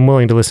 Right. I'm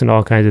willing to listen to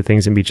all kinds of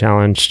things and be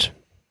challenged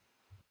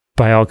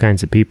by all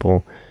kinds of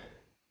people.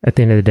 At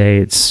the end of the day,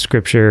 it's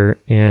scripture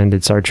and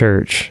it's our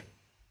church.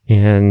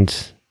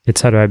 And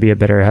it's how do I be a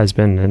better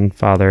husband and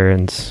father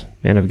and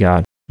man of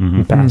God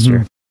and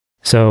pastor.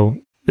 So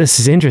this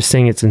is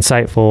interesting. It's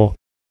insightful.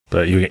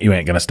 But you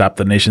ain't going to stop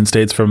the nation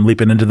states from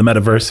leaping into the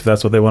metaverse if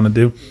that's what they want to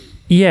do?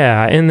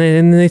 Yeah, and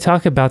they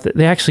talk about that.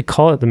 They actually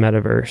call it the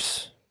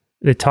metaverse.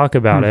 They talk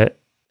about it.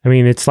 I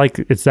mean, it's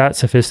that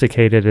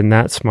sophisticated and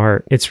that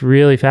smart. It's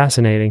really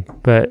fascinating,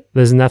 but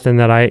there's nothing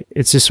that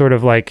it's just sort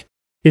of like,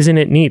 isn't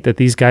it neat that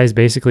these guys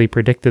basically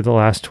predicted the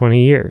last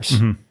 20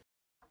 years?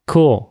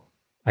 Cool,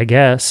 I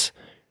guess.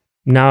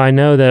 Now I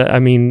know that, I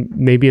mean,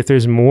 maybe if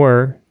there's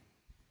more,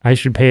 I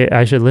should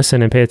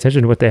listen and pay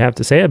attention to what they have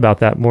to say about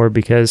that more,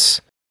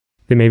 because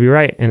they may be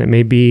right, and it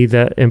may be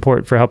that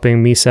important for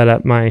helping me set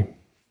up my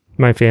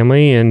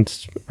family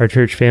and our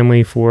church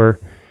family for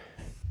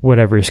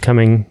whatever is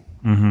coming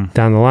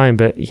down the line.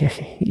 But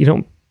you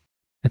don't,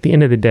 at the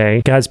end of the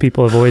day, God's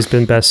people have always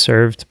been best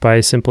served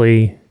by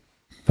simply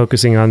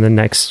focusing on the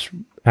next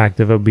act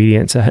of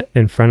obedience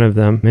in front of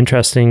them, and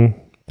trusting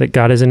that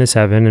God is in his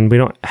heaven, and we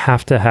don't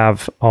have to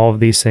have all of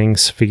these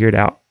things figured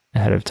out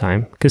ahead of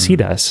time, because he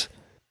does.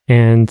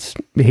 And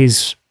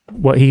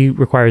what he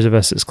requires of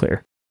us is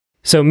clear.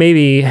 So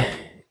maybe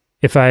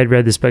if I had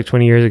read this book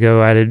 20 years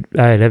ago, I'd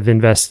have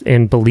invested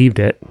and believed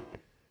it.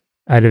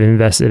 I'd have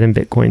invested in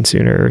Bitcoin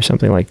sooner or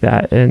something like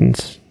that,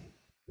 and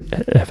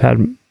have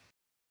had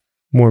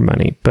more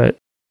money. But,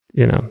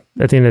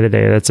 at the end of the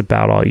day, that's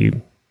about all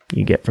you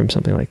get from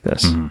something like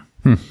this.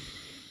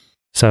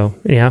 So,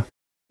 yeah,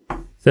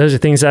 those are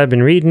things I've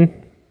been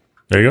reading.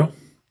 There you go.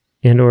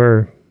 And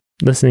or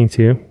listening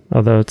to,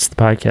 although it's the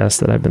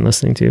podcast that I've been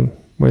listening to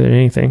more than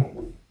anything.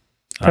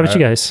 How about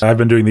you guys? I've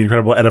been doing the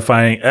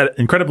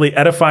incredibly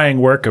edifying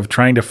work of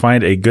trying to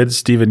find a good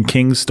Stephen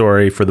King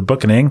story for the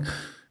Bookening.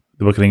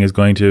 The Bookening is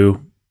going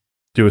to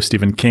do a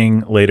Stephen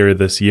King later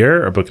this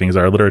year. Our Bookening is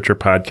our literature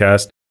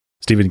podcast.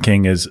 Stephen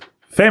King is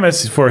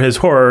famous for his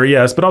horror,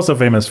 yes, but also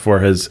famous for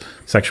his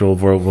sexual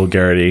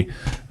vulgarity.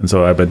 And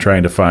so I've been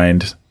trying to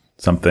find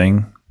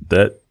something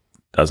that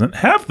doesn't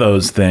have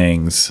those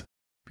things.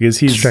 Because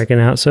he's striking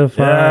out so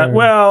far.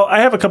 Well,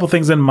 I have a couple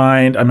things in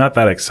mind. I'm not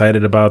that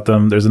excited about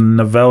them. There's a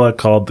novella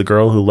called The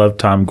Girl Who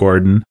Loved Tom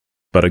Gordon,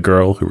 but a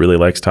girl who really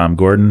likes Tom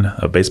Gordon,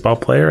 a baseball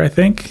player, I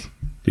think.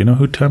 Do you know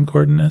who Tom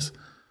Gordon is?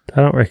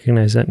 I don't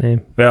recognize that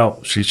name.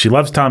 Well, she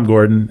loves Tom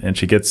Gordon, and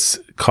she gets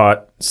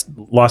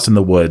lost in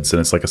the woods,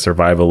 and it's like a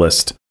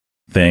survivalist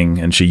thing.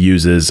 And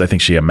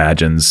she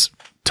imagines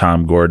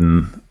Tom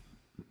Gordon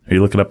Are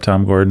you looking up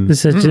Tom Gordon?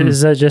 Is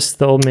that just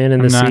the old man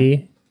in the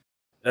sea?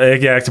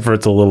 Yeah, except for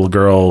it's a little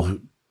girl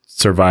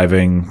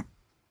surviving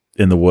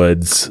in the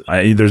woods.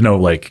 There's no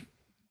like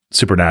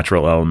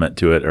supernatural element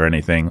to it or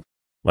anything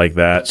like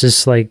that. It's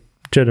just like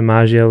Joe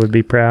DiMaggio would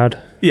be proud.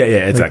 Yeah,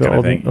 it's like that kind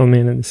of thing. Old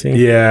man in the sea.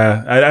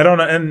 Yeah, I don't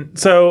know. And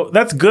so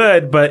that's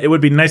good, but it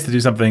would be nice to do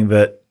something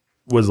that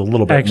was a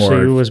little bit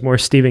more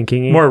Stephen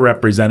King, more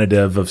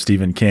representative of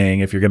Stephen King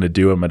if you're going to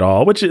do him at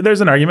all, which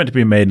there's an argument to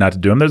be made not to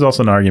do him. There's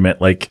also an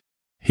argument like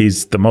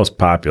he's the most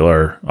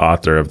popular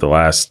author of the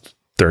last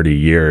 30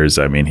 years.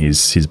 I mean,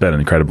 he's been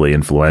incredibly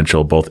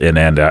influential both in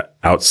and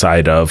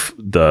outside of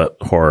the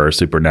horror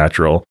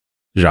supernatural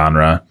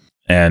genre,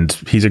 and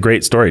he's a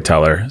great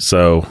storyteller.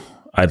 So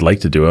I'd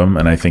like to do him,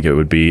 and I think it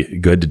would be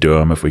good to do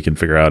him if we can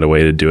figure out a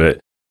way to do it.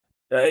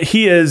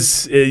 He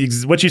is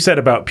what you said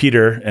about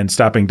Peter and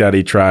stopping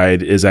Daddy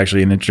Tried is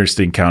actually an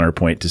interesting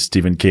counterpoint to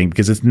Stephen King,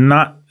 because it's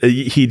not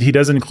he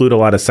does include a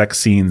lot of sex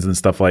scenes and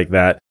stuff like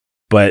that,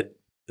 but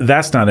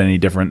that's not any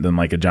different than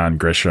like a John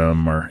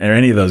Grisham or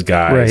any of those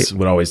guys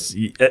would always,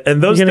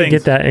 and those you're gonna things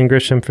get that in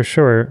Grisham for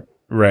sure,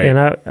 right? And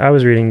I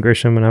was reading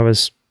Grisham when I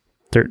was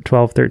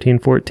 12, 13,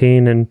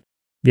 14, and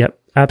yep,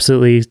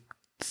 absolutely.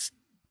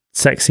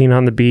 Sex scene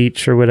on the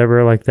beach or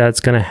whatever like that's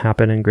going to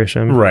happen in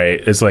Grisham.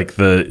 Right. It's like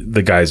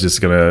the guy's he's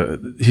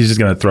just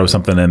going to throw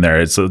something in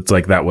there. It's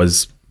like that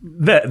was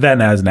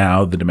then as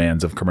now the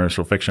demands of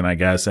commercial fiction, I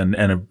guess, and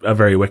a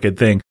very wicked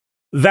thing.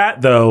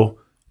 That though,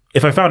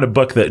 if I found a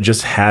book that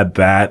just had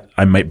that,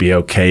 I might be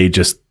okay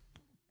just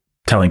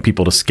telling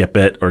people to skip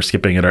it or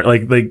skipping it or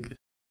like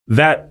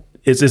that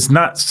it's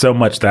not so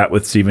much that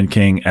with Stephen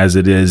King as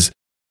it is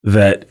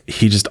that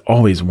he just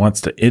always wants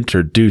to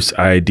introduce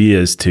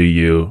ideas to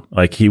you.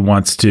 Like he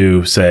wants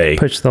to say,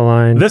 push the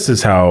line. This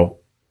is how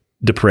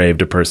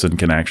depraved a person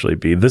can actually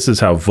be. This is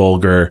how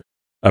vulgar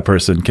a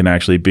person can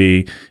actually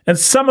be. And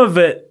some of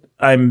it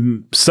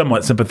I'm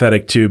somewhat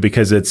sympathetic to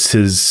because it's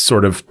his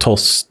sort of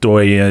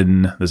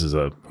Tolstoyan, this is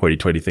a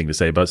hoity-toity thing to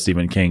say about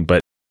Stephen King,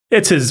 but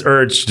it's his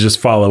urge to just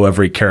follow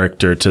every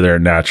character to their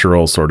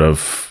natural sort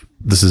of,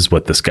 this is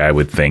what this guy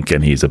would think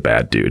and he's a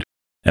bad dude.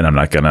 And I'm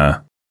not going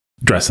to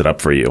dress it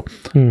up for you.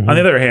 Mm-hmm. On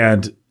the other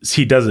hand,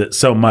 he does it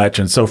so much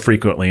and so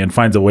frequently and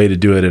finds a way to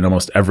do it in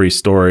almost every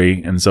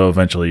story. And so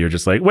eventually you're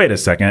just like, wait a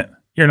second,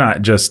 you're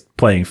not just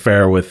playing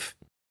fair with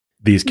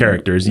these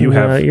characters. You're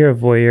a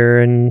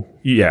voyeur and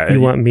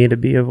you want me to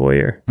be a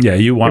voyeur. Yeah,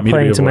 you want me to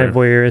be a voyeur. Playing to my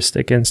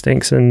voyeuristic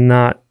instincts and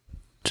not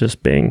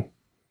just being.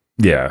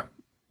 Yeah.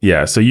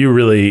 Yeah. So you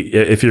really,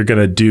 if you're going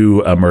to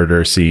do a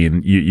murder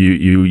scene,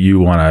 you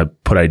want to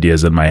put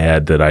ideas in my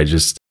head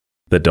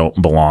that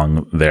don't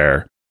belong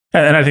there.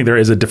 And I think there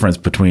is a difference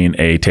between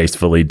a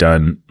tastefully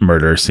done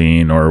murder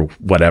scene or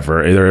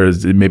whatever.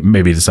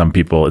 Maybe to some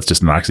people, it's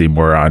just an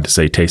oxymoron to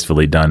say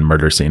tastefully done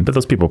murder scene, but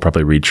those people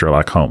probably read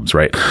Sherlock Holmes,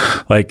 right?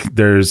 Like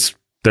there's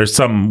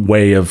some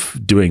way of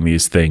doing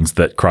these things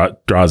that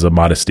draws a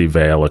modesty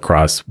veil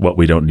across what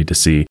we don't need to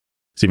see.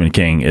 Stephen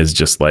King is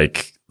just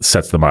like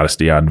sets the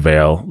modesty on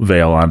veil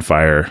on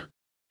fire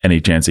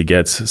any chance he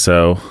gets.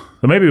 So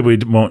maybe we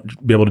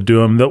won't be able to do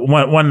them. The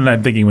one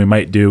I'm thinking we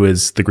might do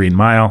is The Green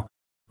Mile,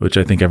 which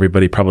I think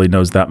everybody probably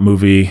knows that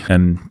movie,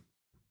 and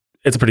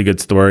it's a pretty good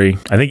story.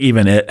 I think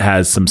even it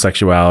has some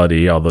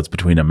sexuality, although it's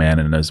between a man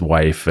and his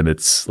wife, and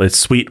it's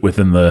sweet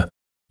within the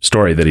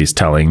story that he's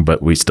telling, but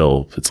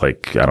it's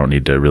like, I don't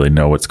need to really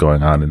know what's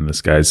going on in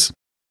this guy's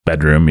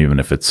bedroom, even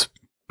if it's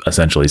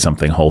essentially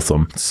something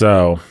wholesome.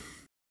 So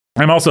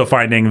I'm also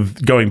finding,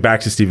 going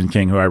back to Stephen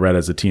King, who I read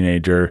as a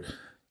teenager,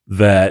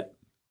 that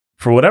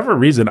for whatever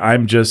reason,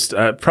 I'm just,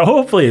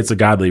 hopefully it's a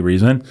godly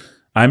reason,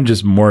 I'm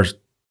just more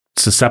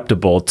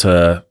susceptible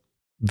to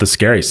the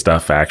scary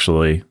stuff,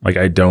 actually. Like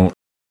I don't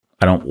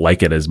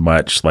like it as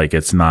much. Like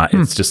it's not,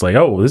 it's just like,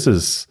 oh, this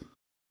is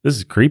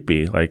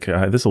creepy. Like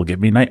this will give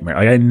me nightmare.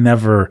 Like it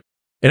never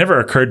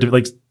occurred to me,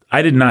 like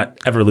I did not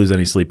ever lose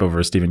any sleep over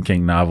a Stephen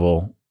King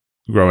novel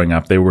growing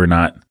up. They were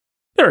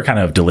kind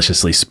of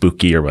deliciously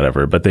spooky or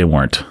whatever, but they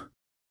weren't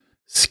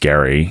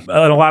scary.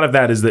 And a lot of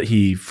that is that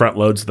he front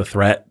loads the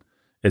threat.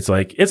 It's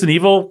like, it's an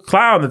evil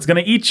clown that's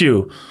going to eat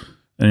you.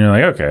 And you're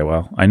like, okay,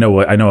 well, I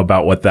know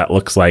about what that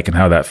looks like and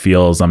how that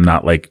feels. I'm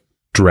not like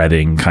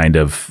dreading kind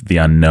of the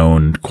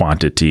unknown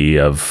quantity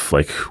of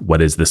like,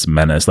 what is this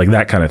menace? Like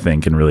that kind of thing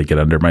can really get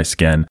under my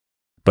skin.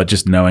 But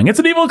just knowing it's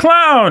an evil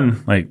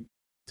clown, like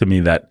to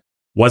me, that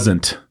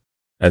wasn't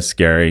as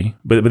scary.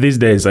 But these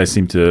days I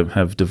seem to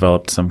have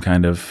developed some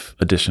kind of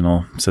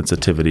additional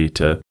sensitivity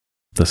to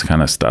this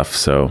kind of stuff.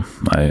 So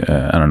I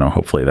don't know.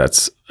 Hopefully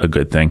that's a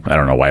good thing. I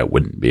don't know why it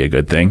wouldn't be a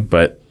good thing,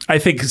 but I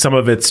think some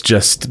of it's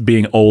just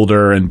being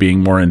older and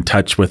being more in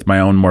touch with my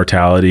own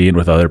mortality and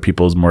with other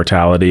people's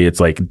mortality. It's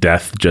like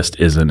death just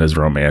isn't as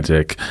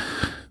romantic.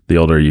 The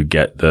older you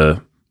get,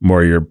 the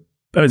more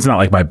it's not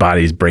like my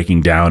body's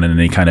breaking down in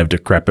any kind of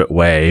decrepit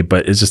way,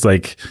 but it's just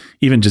like,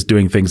 even just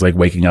doing things like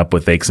waking up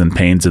with aches and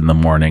pains in the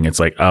morning. It's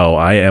like, oh,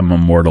 I am a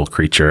mortal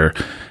creature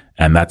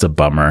and that's a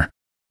bummer.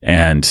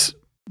 And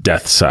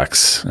death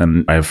sucks.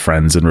 And I have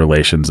friends and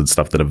relations and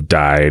stuff that have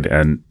died,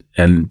 and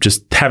and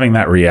just having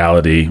that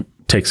reality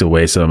takes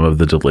away some of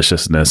the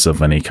deliciousness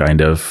of any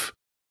kind of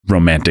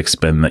romantic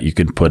spin that you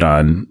can put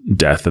on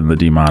death and the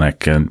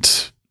demonic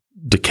and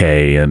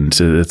decay. And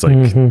it's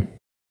like,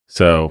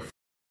 so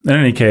in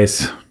any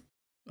case,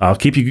 I'll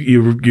keep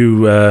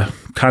you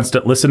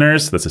constant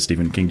listeners. That's a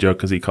Stephen King joke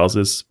because he calls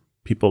his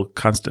people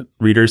constant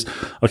readers.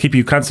 I'll keep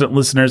you constant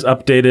listeners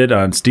updated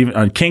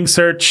on King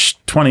Search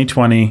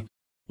 2020.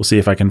 We'll see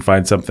if I can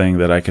find something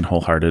that I can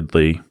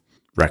wholeheartedly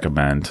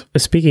recommend.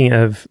 Speaking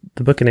of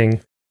the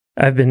bookening,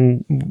 I've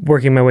been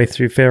working my way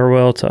through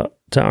Farewell to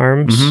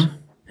Arms,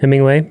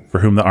 Hemingway. For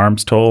Whom the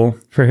Arms Toll.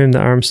 For Whom the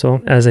Arms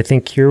Toll. As I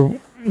think your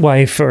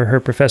wife or her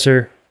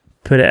professor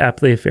put it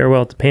aptly,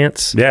 Farewell to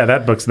Pants. Yeah,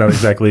 that book's not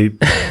exactly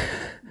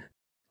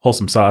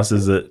wholesome sauce,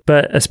 is it?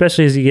 But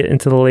especially as you get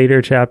into the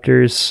later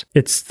chapters,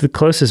 it's the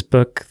closest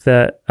book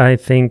that I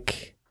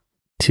think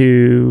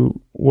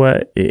to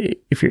what,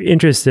 if you're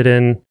interested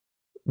in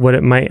what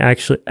it might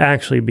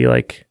actually be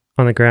like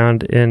on the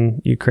ground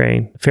in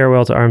Ukraine.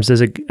 Farewell to Arms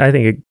does, I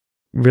think, a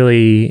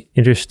really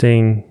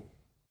interesting,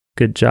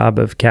 good job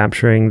of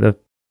capturing the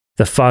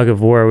fog of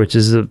war, which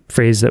is a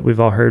phrase that we've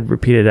all heard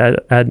repeated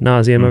ad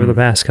nauseum over the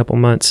past couple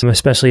months,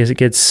 especially as it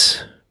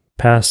gets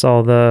past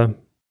all the,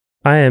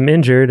 I am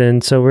injured,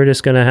 and so we're going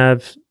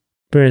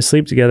to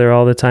sleep together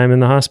all the time in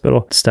the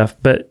hospital stuff.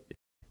 But,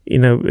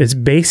 it's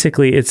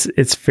basically,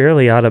 it's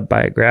fairly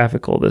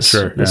autobiographical,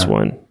 this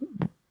one,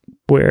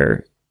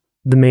 where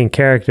the main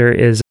character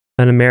is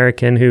an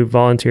American who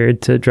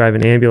volunteered to drive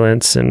an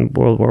ambulance in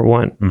World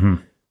War I,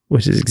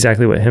 which is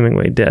exactly what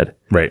Hemingway did.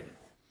 Right.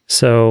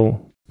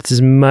 So it's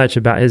as much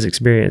about his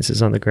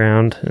experiences on the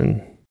ground.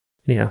 And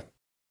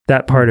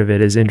that part of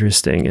it is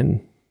interesting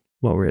and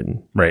well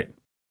written. Right.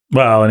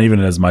 Well, and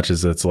even as much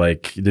as it's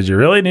like, did you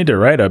really need to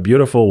write a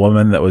beautiful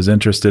woman that was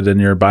interested in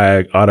your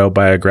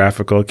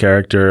autobiographical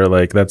character?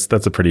 Like that's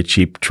a pretty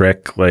cheap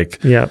trick.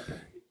 Like, yeah.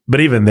 But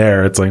even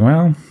there, it's like,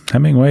 well,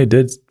 Hemingway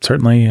did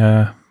certainly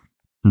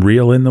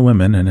reel in the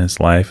women in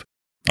his life.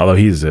 Although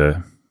he's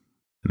an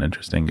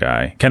interesting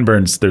guy.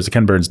 There's a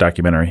Ken Burns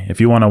documentary. If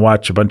you want to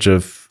watch a bunch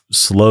of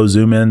slow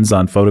zoom-ins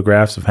on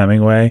photographs of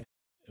Hemingway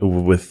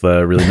with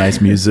really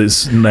nice music,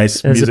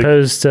 as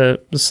opposed to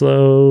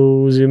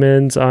slow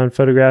zoom-ins on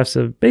photographs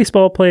of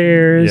baseball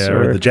players,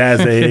 or the Jazz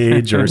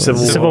Age, or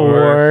Civil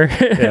War.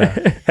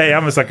 Yeah. Hey,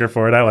 I'm a sucker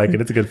for it. I like it.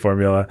 It's a good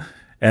formula.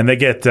 And they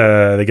get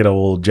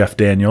old Jeff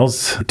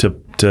Daniels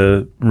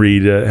to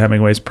read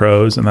Hemingway's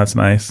prose, and that's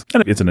nice.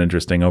 And it's an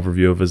interesting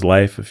overview of his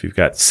life. If you've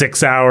got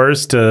 6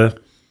 hours to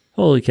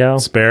holy cow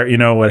spare,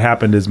 what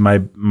happened is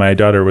my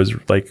daughter was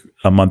like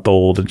a month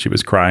old and she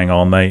was crying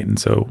all night, and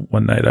so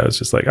one night I was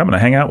just like, I'm going to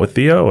hang out with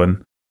Theo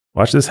and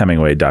watch this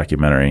Hemingway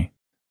documentary.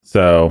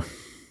 So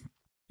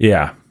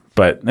yeah,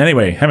 but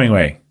anyway,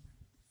 Hemingway,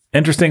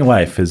 interesting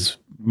life. His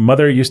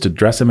mother used to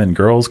dress him in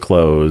girls'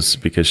 clothes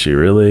because she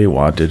really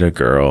wanted a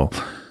girl.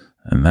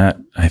 And that,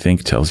 I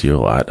think, tells you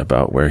a lot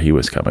about where he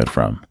was coming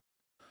from.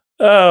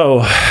 Oh,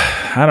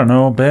 I don't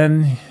know,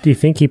 Ben. Do you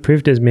think he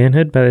proved his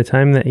manhood by the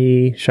time that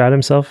he shot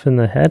himself in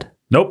the head?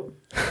 Nope.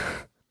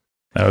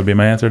 That would be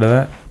my answer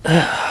to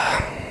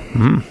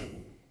that.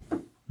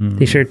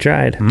 He sure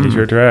tried. He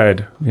sure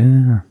tried.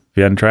 Yeah. If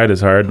he hadn't tried as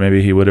hard,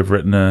 maybe he would have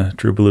written a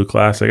True Blue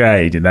classic.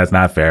 Hey, that's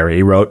not fair.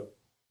 He wrote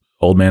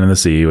Old Man in the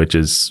Sea, which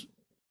is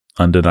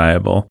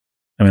undeniable.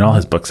 I mean, all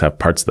his books have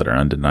parts that are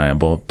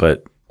undeniable,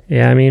 but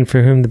yeah, I mean,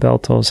 For Whom the Bell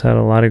Tolls had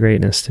a lot of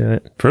greatness to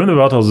it. For Whom the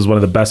Bell Tolls is one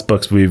of the best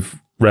books we've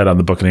read on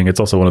the Bookening. It's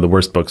also one of the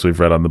worst books we've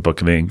read on the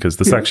Bookening because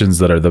the sections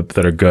that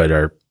are good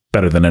are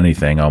better than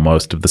anything.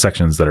 Almost the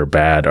sections that are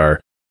bad are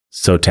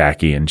so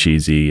tacky and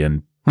cheesy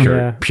and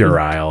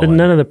puerile. But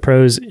none of the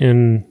prose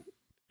in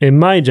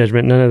my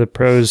judgment, none of the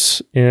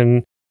prose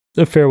in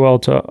The Farewell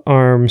to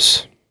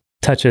Arms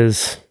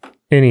touches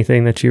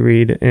anything that you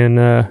read in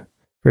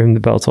For Whom the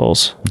Bell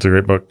Tolls. It's a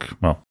great book.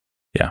 Well,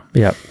 yeah.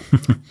 Yep.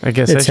 I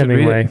guess it's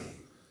Hemingway.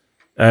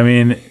 I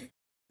mean,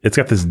 it's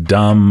got this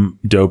dumb,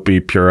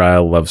 dopey,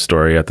 puerile love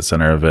story at the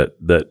center of it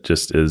that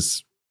just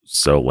is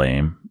so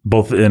lame,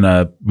 both in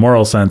a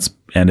moral sense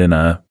and in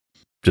a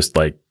just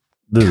like,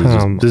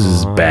 this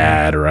is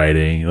bad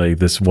writing. Like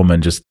this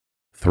woman just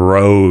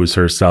throws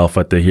herself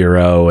at the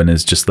hero and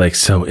is just like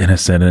so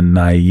innocent and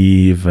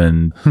naive,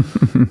 and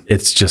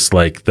it's just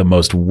like the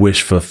most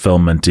wish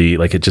fulfillment-y.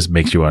 Like it just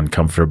makes you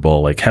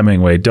uncomfortable. Like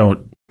Hemingway,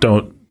 don't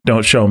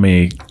show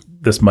me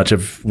this much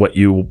of what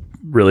you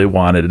really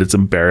wanted. It's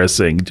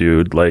embarrassing,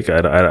 dude. Like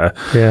yeah,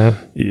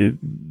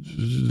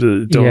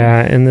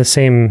 and the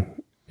same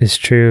is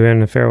true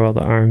in A Farewell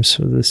to Arms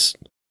with this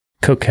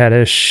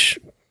coquettish,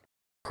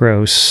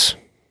 gross,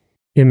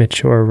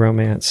 immature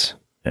romance.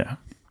 Yeah.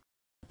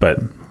 But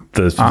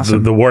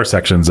the war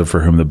sections of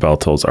For Whom the Bell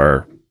Tolls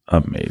are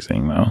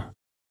amazing, though.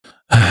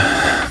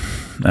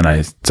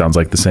 And sounds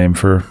like the same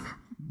for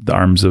The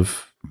Arms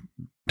of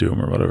Doom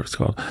or whatever it's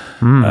called.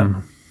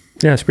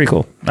 Yeah, it's pretty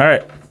cool. All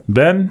right.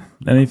 Ben,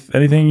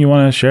 anything you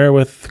want to share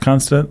with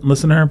constant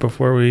listener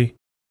before we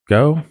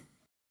go?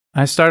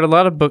 I start a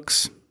lot of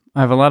books.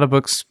 I have a lot of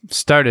books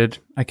started.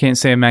 I can't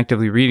say I'm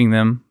actively reading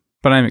them,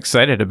 but I'm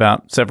excited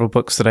about several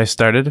books that I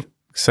started.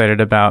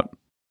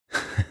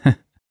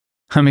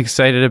 I'm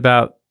excited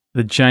about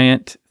the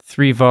giant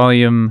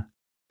 3-volume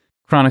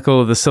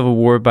Chronicle of the Civil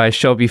War by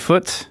Shelby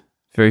Foote,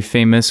 very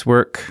famous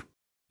work,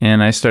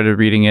 and I started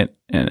reading it,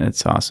 and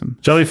it's awesome.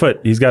 Shelby Foote,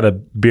 he's got a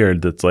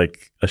beard that's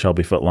like a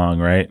Shelby Foote long,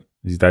 right?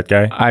 He's that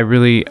guy?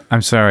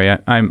 I'm sorry,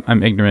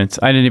 I'm ignorant.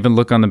 I didn't even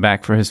look on the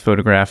back for his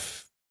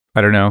photograph.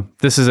 I don't know.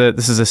 This is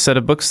a set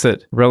of books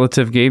that a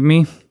relative gave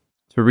me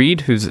to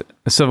read, who's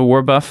a Civil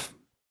War buff,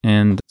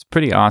 and it's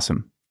pretty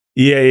awesome.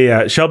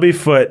 Yeah. Shelby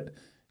Foote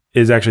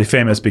is actually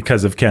famous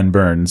because of Ken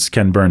Burns.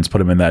 Ken Burns put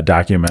him in that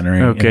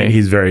documentary. Okay. And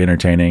he's very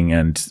entertaining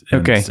and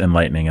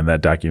enlightening in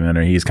that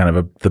documentary. He's kind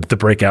of the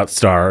breakout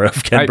star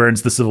of Ken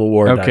Burns, the Civil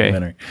War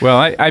documentary. Well,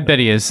 I bet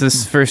he is.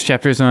 This first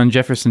chapter is on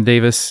Jefferson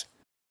Davis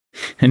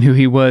and who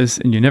he was,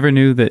 and you never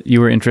knew that you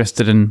were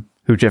interested in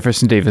who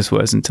Jefferson Davis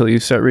was until you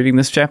start reading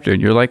this chapter,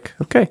 and you're like,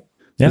 okay,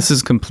 this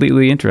is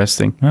completely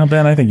interesting. Well,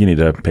 Ben, I think you need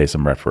to pay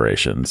some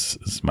reparations,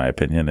 is my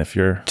opinion, if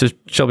you're... To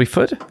Shelby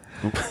Foote?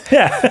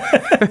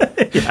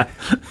 Yeah.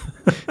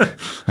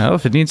 Well,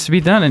 if it needs to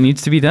be done, it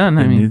needs to be done.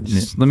 I mean,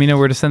 just let me know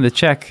where to send the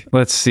check.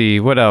 Let's see.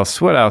 What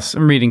else?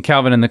 I'm reading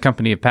Calvin and the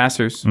Company of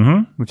Pastors,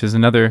 which is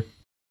another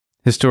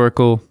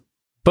historical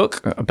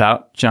book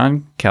about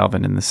John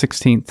Calvin in the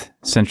 16th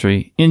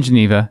century in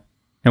Geneva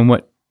and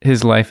what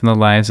his life and the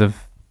lives of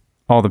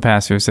all the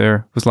pastors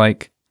there was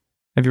like.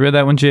 Have you read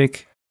that one,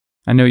 Jake?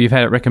 I know you've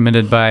had it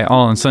recommended by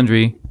all and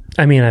sundry.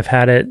 I mean, I've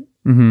had it.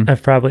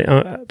 I've probably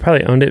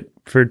owned it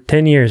for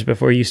 10 years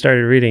before you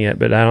started reading it,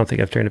 but I don't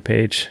think I've turned a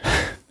page.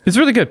 It's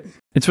really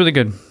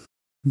good.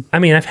 I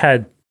mean,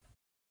 I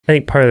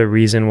think part of the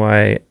reason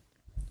why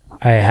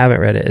I haven't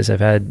read it is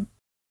I've read,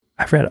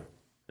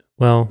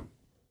 well,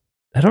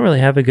 I don't really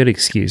have a good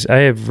excuse. I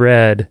have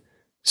read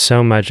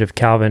so much of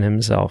Calvin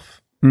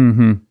himself.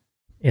 Mm-hmm.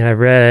 And I've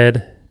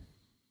read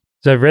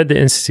the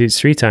Institutes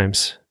 3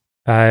 times.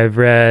 I've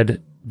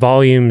read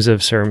volumes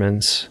of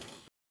sermons.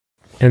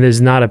 And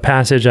there's not a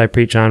passage I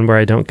preach on where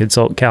I don't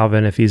consult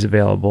Calvin if he's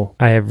available.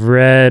 I have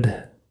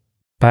read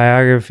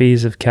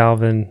biographies of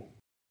Calvin.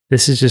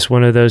 This is just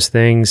one of those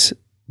things.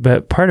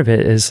 But part of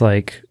it is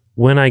like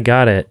when I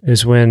got it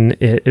is when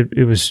it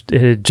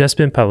had just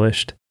been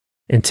published,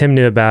 and Tim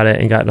knew about it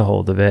and got a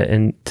hold of it.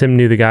 And Tim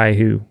knew the guy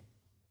who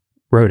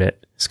wrote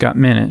it, Scott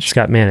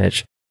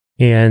Manich.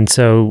 And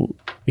so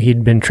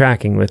he'd been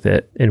tracking with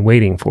it and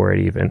waiting for it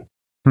even.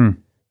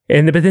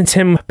 But then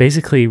Tim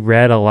basically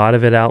read a lot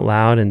of it out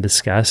loud and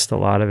discussed a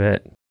lot of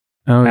it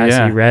as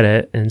he read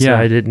it. And so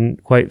I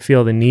didn't quite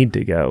feel the need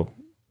to go.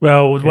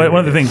 Well, one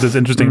of the things that's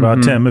interesting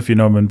about Tim, if you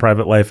know him in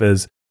private life,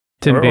 is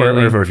Tim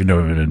Bailey. Or if you know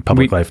him in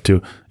public life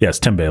too. Yes,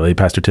 Tim Bailey,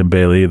 Pastor Tim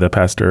Bailey, the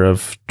pastor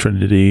of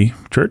Trinity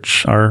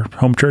Church, our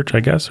home church,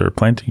 I guess, or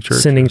planting church.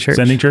 Sending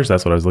church.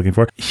 That's what I was looking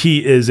for.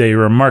 He is a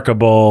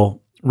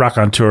remarkable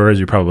raconteur, as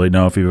you probably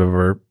know if you've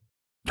ever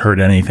heard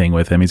anything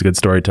with him. He's a good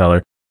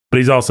storyteller. But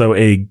he's also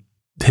a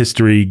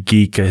history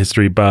geek, a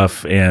history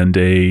buff, and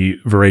a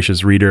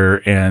voracious reader,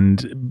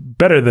 and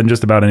better than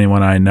just about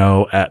anyone I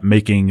know at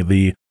making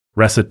the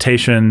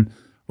recitation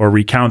or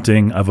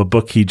recounting of a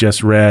book he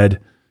just read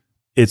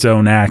its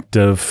own act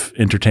of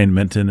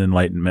entertainment and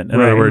enlightenment. In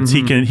other words,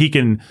 he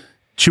can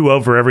chew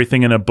over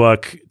everything in a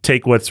book,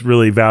 take what's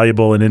really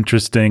valuable and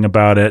interesting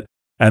about it,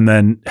 and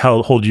then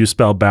hold you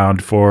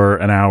spellbound for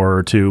an hour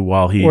or two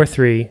while he... Or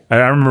 3. I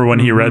remember when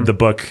he read the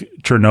book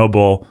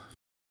Chernobyl,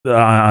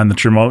 on the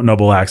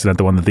Chernobyl accident,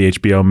 the one that the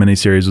HBO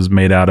miniseries was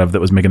made out of that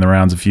was making the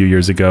rounds a few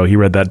years ago. He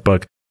read that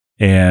book,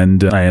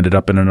 and I ended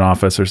up in an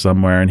office or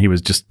somewhere, and he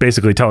was just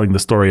basically telling the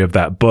story of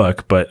that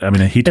book. But I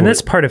mean, and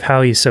that's part of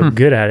how he's so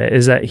good at it,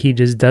 is that he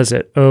just does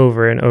it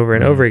over and over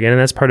and over again. And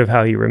that's part of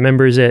how he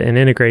remembers it and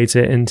integrates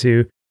it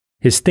into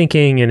his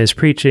thinking and his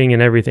preaching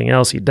and everything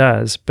else he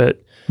does.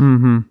 But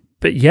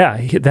yeah,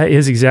 that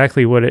is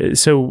exactly what it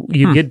is. So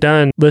you get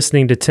done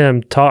listening to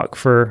Tim talk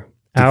for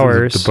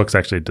hours. The book's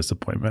actually a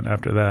disappointment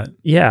after that.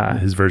 Yeah.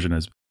 His version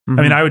is.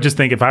 I mean, I would just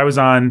think if I was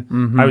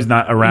on, I was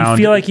not around.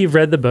 You feel like you've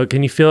read the book,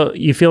 and you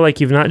feel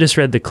like you've not just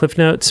read the Cliff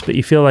Notes, but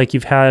you feel like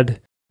you've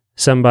had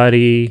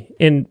somebody,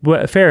 and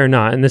fair or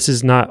not, and this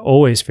is not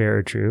always fair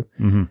or true,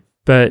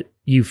 but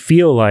you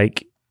feel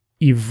like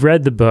you've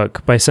read the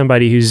book by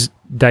somebody who's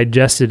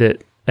digested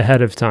it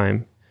ahead of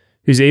time,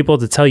 who's able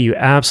to tell you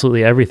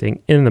absolutely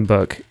everything in the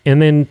book,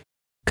 and then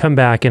come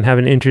back and have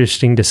an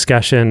interesting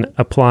discussion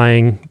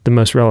applying the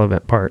most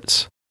relevant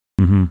parts.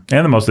 And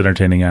the most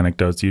entertaining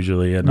anecdotes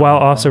usually. While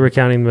also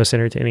recounting the most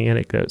entertaining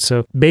anecdotes.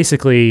 So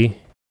basically,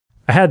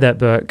 I had that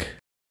book,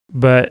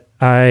 but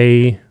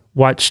I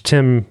watched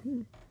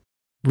Tim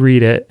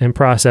read it and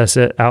process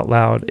it out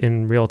loud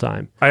in real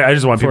time. I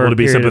just want people to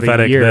be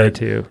sympathetic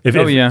that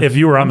if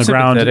you were on the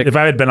ground, if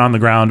I had been on the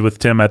ground with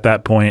Tim at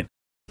that point,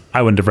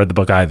 I wouldn't have read the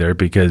book either,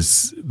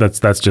 because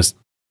that's just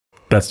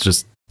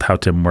how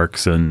Tim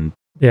works. And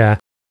yeah.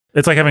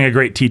 It's like having a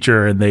great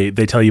teacher and they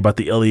tell you about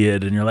the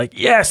Iliad and you're like,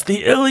 yes,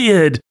 the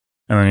Iliad.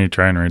 And then you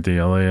try and read the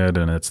Iliad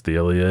and it's the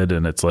Iliad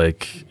and it's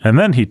like, and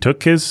then he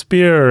took his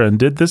spear and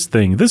did this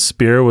thing. This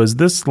spear was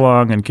this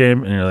long and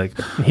came, and you're like,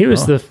 he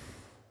was the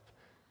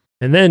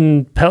And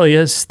then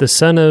Peleus, the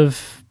son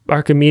of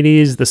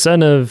Archimedes, the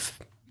son of,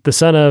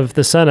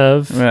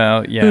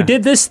 Well, yeah. who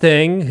did this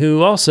thing,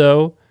 who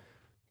also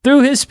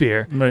threw his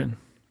spear. Right.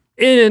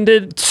 And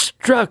it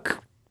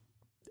struck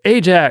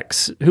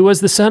Ajax, who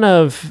was the son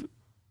of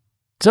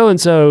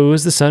so-and-so, who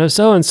was the son of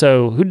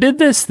so-and-so, who did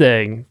this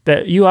thing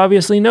that you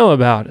obviously know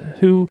about,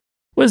 who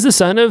was the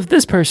son of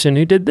this person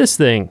who did this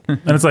thing.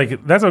 And it's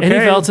like, that's okay. And he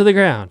fell to the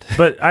ground.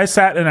 But I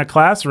sat in a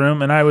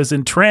classroom and I was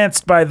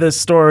entranced by this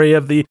story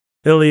of the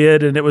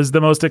Iliad, and it was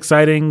the most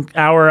exciting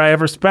hour I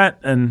ever spent.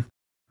 And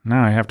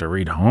now I have to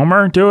read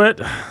Homer do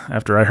it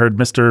after I heard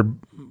Mr.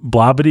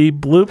 Blobbity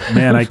Bloop.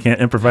 Man, I can't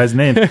improvise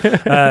names.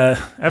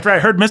 After I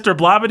heard Mr.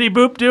 Blobbity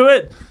Boop do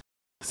it.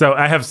 So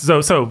I have,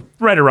 so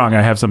right or wrong,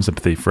 I have some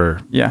sympathy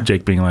for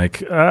Jake being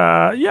like,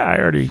 I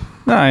already.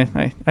 No,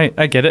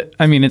 I get it.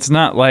 I mean, it's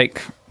not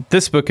like,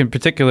 this book in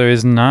particular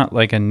is not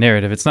like a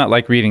narrative. It's not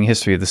like reading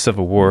history of the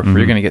Civil War, where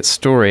you're going to get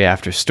story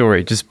after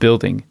story, just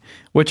building.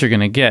 What you're going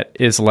to get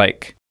is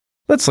like,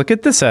 let's look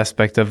at this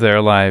aspect of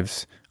their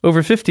lives.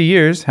 Over 50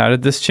 years, how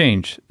did this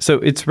change? So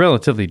it's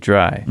relatively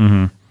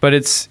dry, but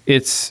it's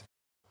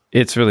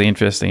really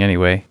interesting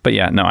anyway. But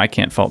yeah, no, I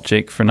can't fault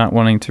Jake for not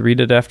wanting to read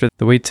it after.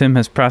 The way Tim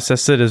has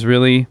processed it is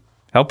really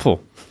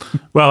helpful.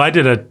 Well, I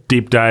did a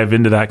deep dive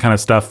into that kind of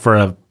stuff for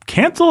a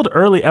canceled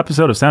early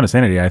episode of Sound of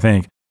Sanity, I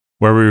think,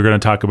 where we were going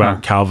to talk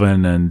about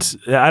Calvin, and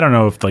I don't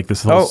know if like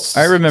this whole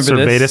I remember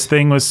Servetus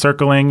thing was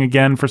circling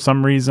again for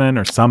some reason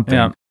or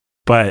something,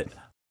 but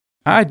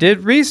I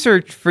did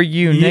research for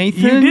you,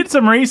 Nathan. You did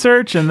some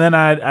research, and then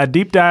I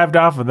deep dived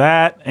off of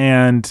that,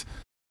 and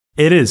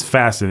it is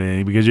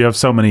fascinating because you have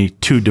so many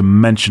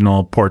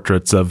two-dimensional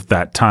portraits of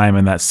that time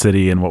and that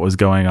city and what was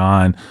going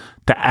on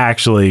to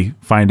actually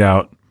find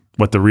out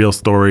what the real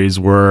stories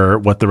were,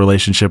 what the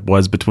relationship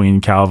was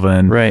between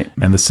Calvin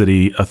and the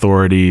city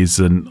authorities,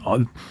 and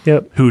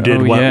who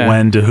did what,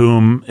 when, to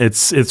whom.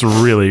 It's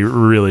really,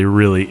 really,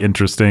 really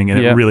interesting, and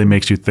it really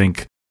makes you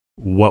think,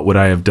 what would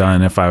I have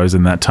done if I was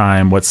in that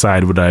time? What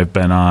side would I have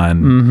been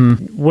on?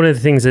 One of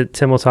the things that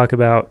Tim will talk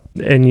about,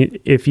 and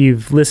if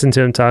you've listened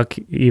to him talk,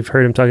 you've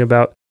heard him talk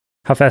about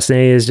how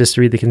fascinating it is just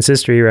to read the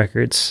consistory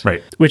records,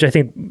 which I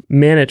think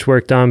Manich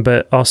worked on,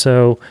 but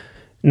also...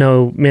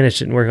 No, Manich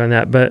didn't work on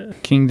that,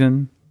 but...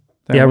 Kingdon.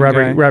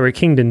 Robert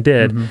Kingdon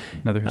did.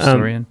 Another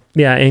historian.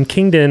 And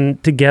Kingdon,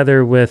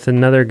 together with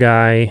another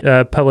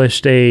guy,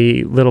 published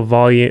a little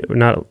volume,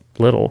 not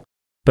little,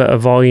 but a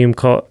volume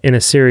in a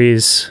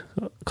series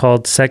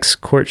called Sex,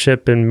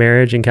 Courtship, and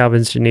Marriage in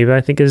Calvin's Geneva, I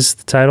think is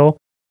the title.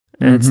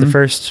 And it's the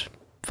first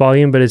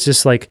volume, but it's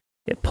just like,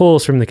 it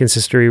pulls from the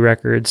consistory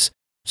records,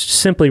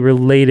 simply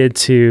related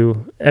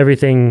to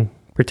everything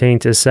pertaining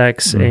to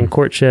sex and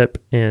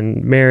courtship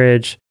and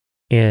marriage.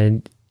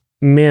 And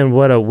man,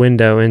 what a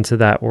window into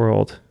that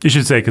world. You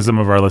should say, because some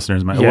of our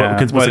listeners might.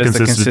 What is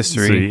the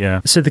consistory?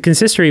 Yeah. So the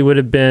consistory would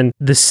have been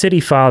the city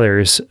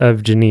fathers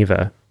of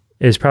Geneva,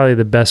 is probably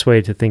the best way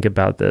to think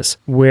about this,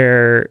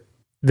 where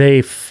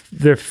they're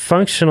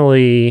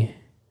functionally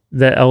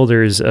the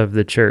elders of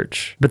the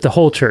church, but the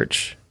whole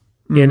church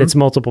in its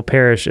multiple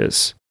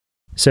parishes.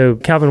 So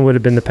Calvin would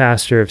have been the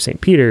pastor of St.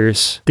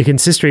 Peter's. The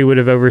consistory would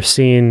have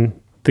overseen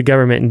the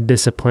government and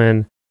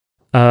discipline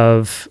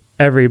of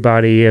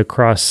everybody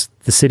across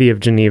the city of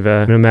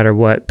Geneva, no matter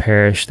what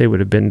parish they would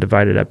have been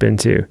divided up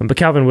into. But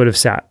Calvin would have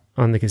sat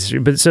on the consistory.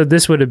 But so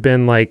this would have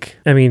been like,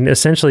 I mean,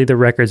 essentially the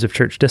records of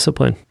church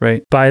discipline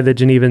by the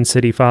Genevan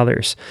city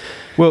fathers.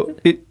 Well,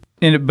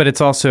 but it's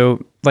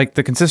also like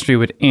the consistory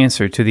would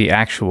answer to the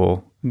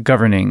actual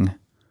governing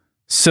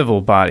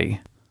civil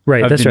body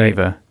of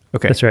Geneva. Right.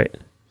 Okay. That's right.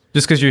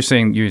 Just because you're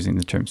using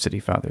the term city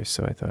fathers,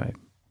 so I thought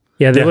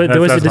there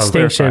was a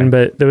distinction,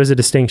 but there was a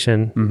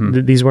distinction.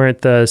 These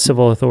weren't the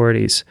civil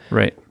authorities.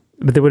 Right.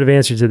 But they would have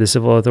answered to the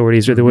civil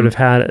authorities, or they would have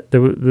had,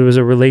 there was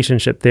a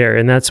relationship there.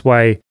 And that's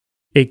why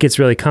it gets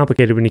really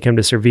complicated when you come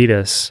to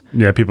Servetus.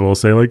 Yeah, people will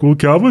say like, well,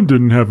 Calvin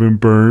didn't have him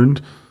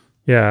burned.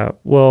 Yeah,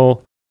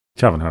 well...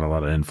 Calvin had a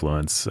lot of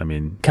influence. I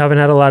mean... Calvin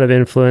had a lot of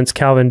influence.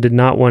 Calvin did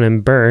not want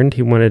him burned.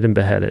 He wanted him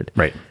beheaded.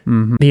 Right.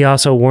 He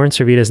also warned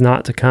Servetus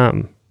not to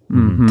come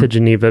to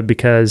Geneva,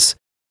 because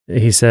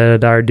he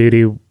said our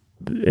duty...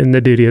 And the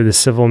duty of the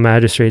civil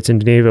magistrates in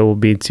Geneva will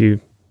be to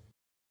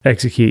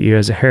execute you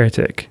as a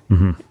heretic.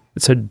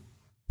 So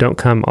don't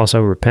come,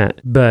 also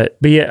repent. But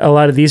yeah, a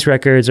lot of these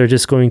records are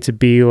just going to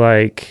be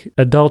like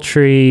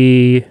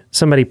adultery.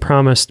 Somebody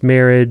promised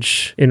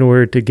marriage in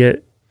order to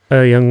get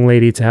a young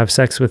lady to have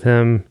sex with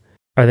him.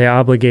 Are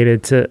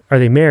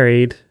they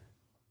married?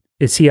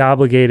 Is he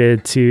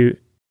obligated to,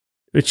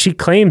 but she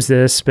claims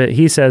this, but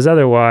he says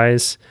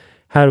otherwise.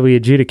 How do we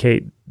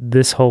adjudicate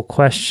this whole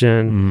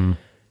question?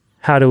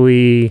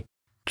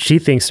 She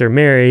thinks they're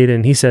married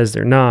and he says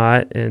they're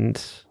not.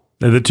 And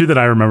the two that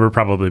I remember,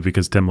 probably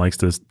because Tim likes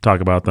to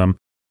talk about them,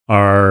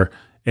 are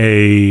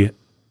a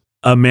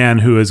man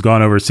who has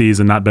gone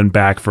overseas and not been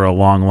back for a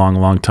long, long,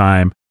 long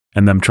time,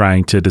 and them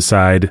trying to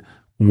decide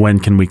when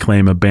can we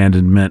claim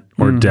abandonment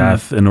or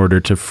death in order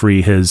to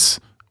free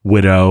his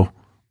widow,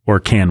 or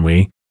can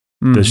we?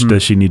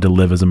 Does she need to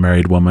live as a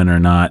married woman or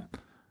not?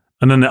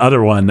 And then the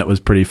other one that was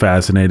pretty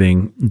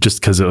fascinating, just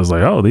because it was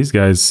like, oh, these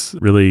guys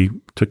really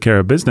took care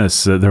of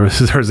business. There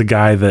was a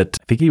guy that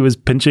I think he was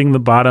pinching the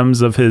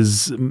bottoms of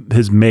his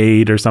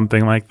maid or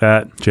something like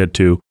that. She had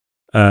two.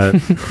 I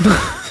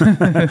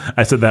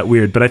said that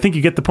weird, but I think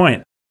you get the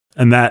point.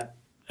 And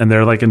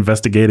they're like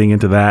investigating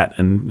into that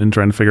and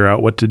trying to figure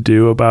out what to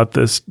do about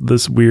this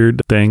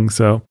weird thing.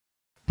 So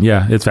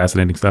yeah, it's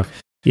fascinating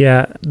stuff.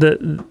 Yeah,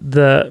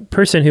 the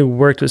person who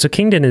worked with, so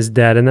Kingdon is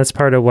dead, and that's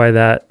part of why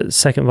that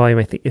second volume,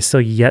 I think, is still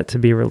yet to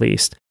be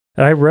released.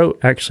 And I wrote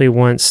actually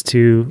once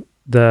to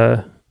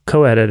the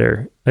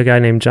co-editor, a guy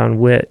named John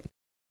Witt,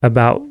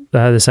 about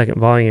the second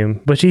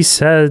volume, which he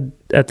said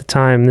at the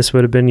time, this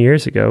would have been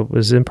years ago,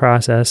 was in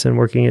process and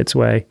working its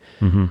way.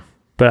 Mm-hmm.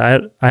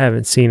 But I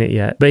haven't seen it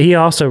yet. But he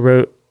also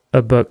wrote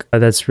a book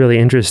that's really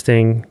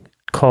interesting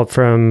called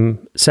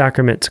From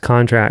Sacrament to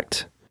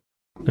Contract.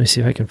 Let me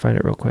see if I can find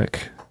it real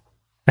quick.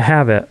 I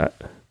have it.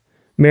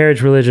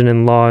 Marriage, Religion,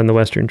 and Law in the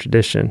Western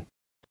Tradition,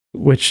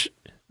 which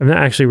I've not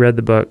actually read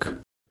the book.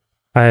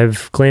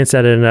 I've glanced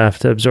at it enough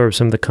to absorb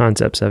some of the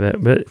concepts of it,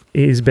 but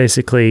he's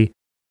basically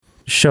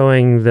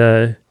showing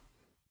the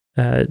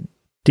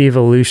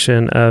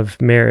devolution of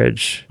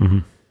marriage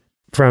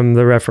from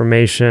the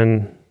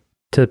Reformation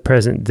to the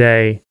present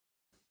day,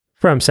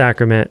 from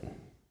sacrament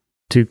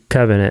to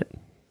covenant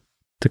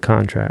to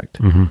contract,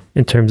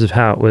 in terms of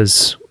how it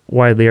was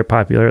widely or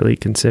popularly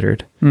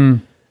considered.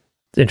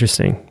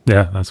 Interesting.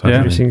 Yeah, that's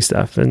interesting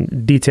stuff,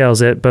 and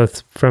details it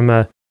both from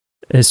a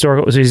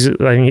historical. So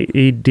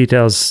he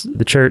details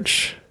the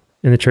church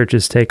and the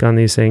church's take on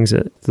these things,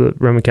 the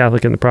Roman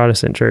Catholic and the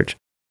Protestant church,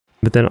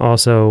 but then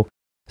also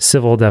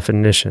civil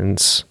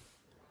definitions.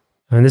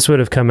 And this would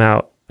have come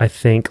out, I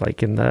think,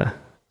 like in the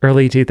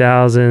early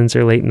 2000s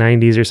or late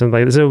 90s or something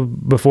like that. So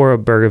before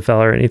Obergefell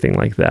or anything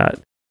like that.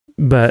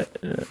 But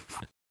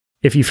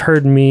if you've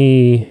heard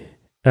me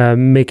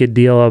make a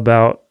deal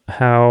about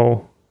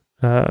how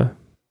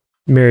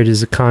marriage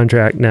is a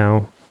contract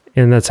now,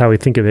 and that's how we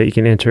think of it. You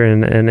can enter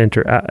in and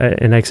enter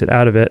and exit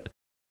out of it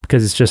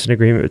because it's just an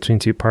agreement between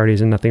two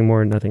parties and nothing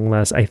more and nothing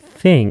less. I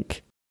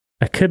think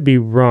I could be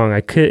wrong.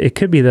 It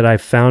could be that I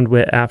found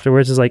Witt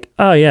afterwards. It's like,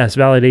 oh yes,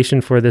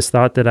 validation for this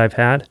thought that I've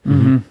had.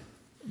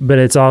 But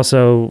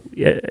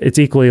it's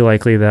equally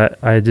likely that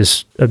I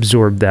just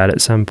absorbed that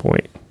at some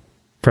point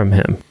from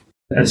him.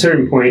 At a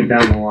certain point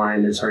down the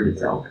line, it's hard to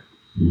tell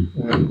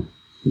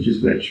which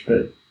is which,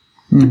 but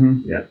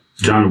yeah.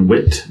 John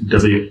Witt,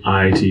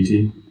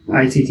 W-I-T-T?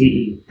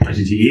 I-T-T-E.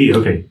 I-T-T-E,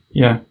 okay.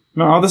 Yeah.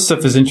 No, all this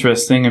stuff is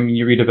interesting. I mean,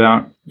 you read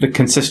about the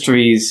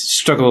consistory's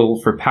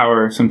struggle for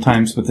power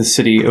sometimes with the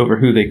city over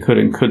who they could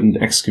and couldn't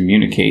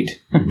excommunicate,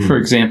 for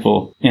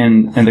example,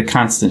 and the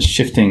constant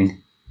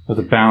shifting of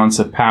the balance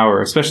of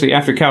power. Especially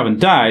after Calvin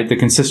died, the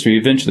consistory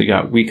eventually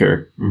got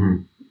weaker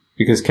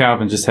because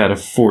Calvin just had a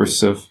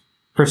force of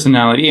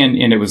personality, and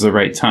it was the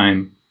right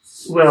time.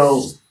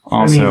 Well,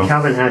 also, I mean,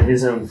 Calvin had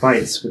his own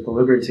fights with the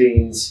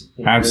libertines.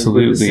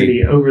 Absolutely. With the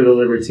city over the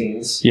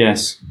libertines.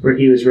 Yes. Where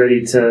he was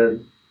ready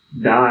to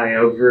die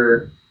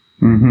over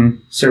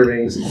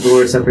serving the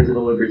Lord's Supper to the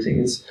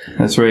libertines.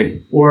 That's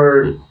right.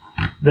 Or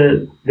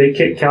they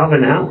kicked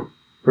Calvin out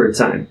for a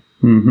time.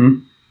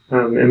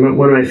 And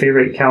one of my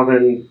favorite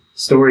Calvin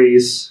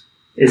stories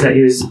is that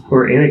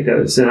or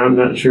anecdotes, and I'm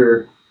not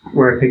sure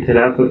where I picked it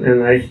up,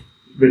 and I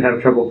would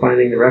have trouble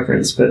finding the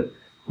reference, but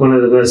one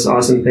of the most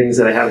awesome things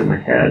that I have in my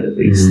head, at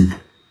least,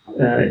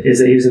 is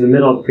that he was in the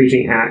middle of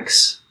preaching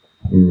Acts,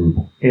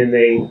 and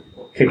they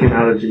kick him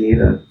out of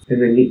Geneva.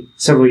 And then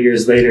several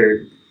years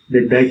later,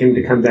 they beg him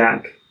to come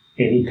back,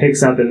 and he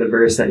picks up in the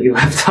verse that you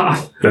left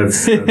off.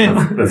 That's pretty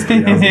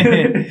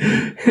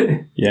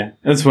awesome. Yeah,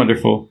 that's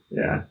wonderful.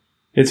 Yeah.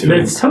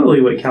 It's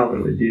totally what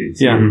Calvin would do,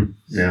 too. Yeah.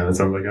 Yeah, that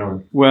sounds like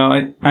Calvin.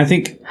 Well, I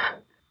think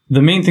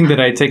the main thing that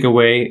I take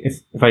away,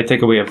 if I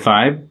take away a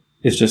 5,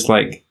 is just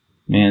like,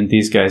 man,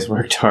 these guys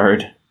worked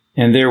hard,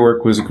 and their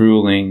work was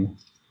grueling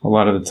a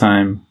lot of the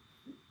time.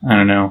 I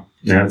don't know.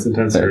 Yeah, it's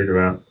intense to read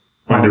about.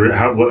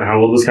 How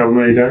old was Calvin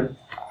when he died?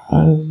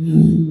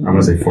 I'm going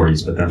to say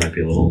 40s, but that might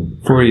be a little...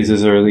 40s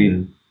is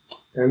early.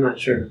 I'm not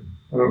sure.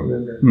 I don't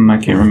remember. I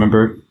can't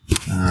remember.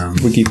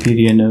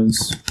 Wikipedia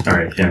knows. All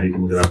right, yeah, you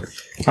can look it up.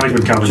 I like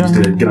when Calvin used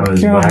to get on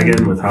his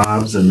wagon with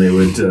Hobbes, and they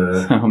would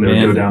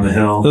go down the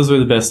hill. Those were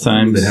the best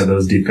times. They'd have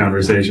those deep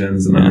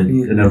conversations, and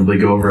then they'd inevitably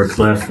go over a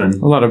cliff. And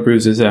a lot of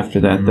bruises after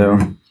that,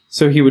 though.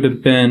 So he would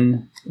have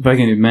been, if I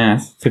can do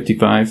math,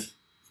 55.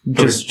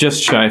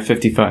 Just shy of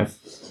 55.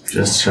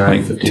 Just shy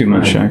of 55. 2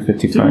 months shy of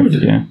 55,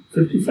 Dude, yeah.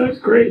 55 is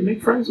great.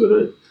 Make friends with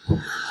it.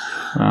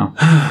 Wow.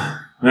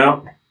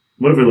 Well,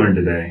 what have we learned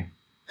today?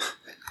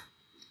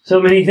 So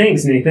many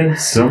things, Nathan.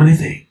 So many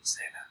things,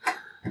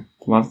 Nathan.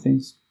 A lot of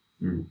things.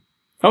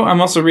 Oh,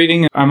 I'm also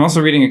reading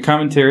a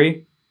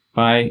commentary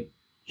by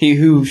He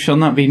Who Shall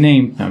Not Be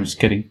Named. No, I'm just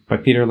kidding. By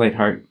Peter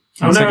Leithart.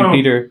 On 2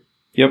 Peter.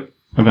 Yep.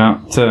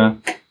 About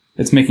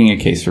it's making a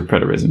case for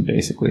preterism,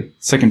 basically.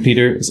 2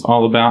 Peter is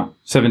all about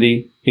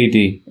 70 AD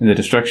and the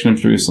destruction of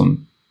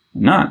Jerusalem,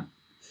 not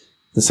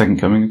the second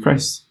coming of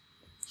Christ.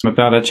 I'm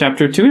about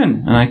chapter 2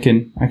 in, and I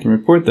can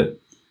report that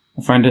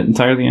I find it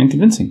entirely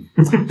unconvincing.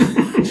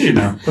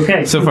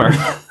 Okay. So far.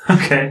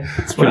 Okay.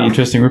 It's a pretty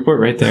interesting report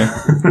right there.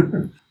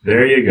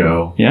 There you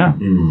go. Yeah.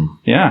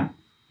 Yeah.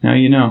 Now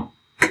you know.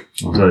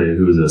 I'll tell you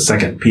who was a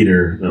second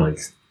Peter, like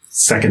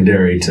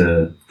secondary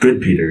to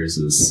good Peters,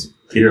 is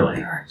Peter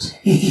Leonhardt.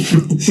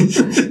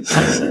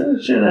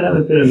 Should I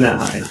haven't been that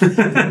high?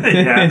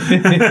 Yeah.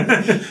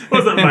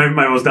 Wasn't my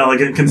most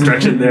elegant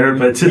construction there,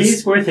 but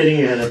he's worth hitting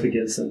your head up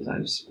against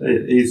sometimes.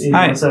 He's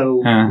also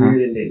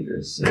weird and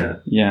dangerous. So.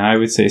 Yeah, I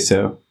would say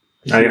so.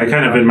 I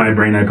kind of, in my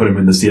brain, I put him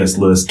in the C.S.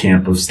 Lewis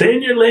camp of stay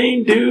in your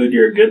lane, dude.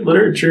 You're a good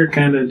literature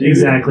kind of dude.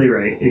 Exactly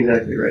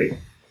right.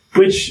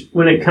 Which,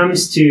 when it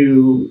comes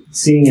to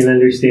seeing and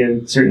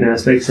understand certain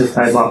aspects of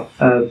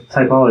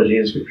typology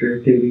in Scripture,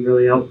 can be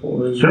really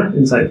helpful and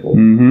insightful.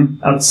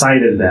 Mm-hmm.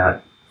 Outside of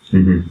that,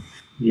 you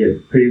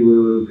get pretty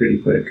woo-woo pretty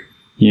quick.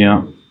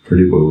 Yeah.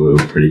 Pretty woo-woo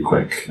pretty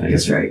quick. I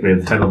guess right. We have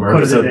the title of our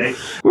Quote episode. of the day.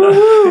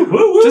 Woo-woo!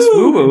 Woo-woo! Just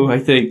woo-woo, I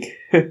think.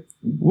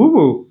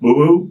 Woo-woo.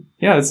 Woo-woo?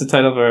 Yeah, that's the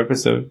title of our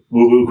episode.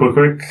 Woo-woo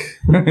quick.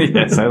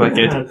 Yes, I like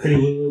it. Pretty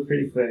woo-woo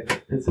pretty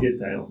quick. That's a good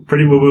title.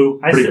 Pretty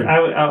woo-woo.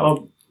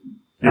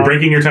 You're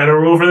breaking your title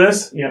rule for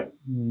this? Yep.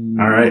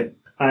 All right.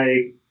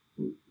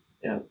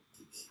 Yeah.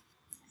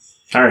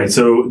 All right.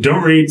 So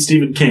don't read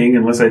Stephen King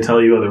unless I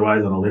tell you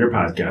otherwise on a later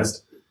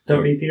podcast.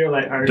 Don't read Peter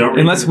Leonhardt.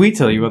 Unless we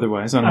tell you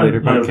otherwise on a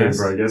later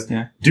podcast.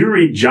 Yeah. Do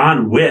read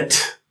John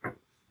Witt.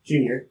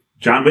 Jr.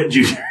 John Witt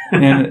Jr.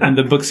 and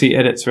the books he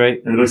edits,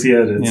 right? And the books he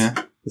edits. Yeah.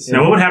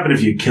 Now, what would happen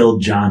if you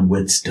killed John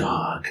Witt's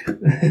dog?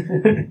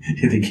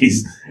 You think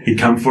he'd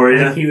come for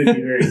you? I think he would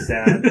be very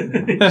sad.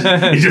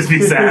 He'd just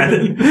be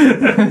sad.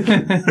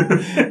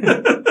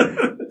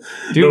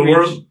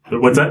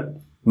 What's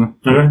that?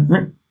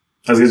 Okay.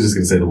 I was just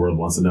going to say the world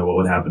wants to know what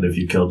would happen if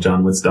you killed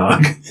John Witt's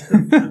dog.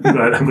 I'm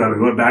glad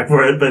we went back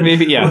for it. But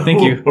maybe, yeah.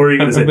 Thank you. What were you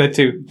going to say? That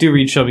too. Do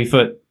read Shelby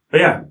Foote. But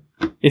yeah,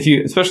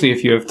 especially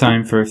if you have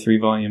time for 3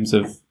 volumes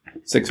of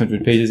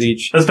 600 pages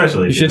each.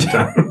 Especially if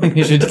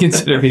you should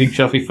consider reading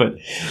Shelby Foote.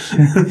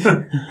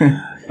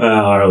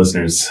 Our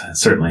listeners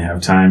certainly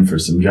have time for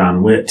some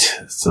John Witt,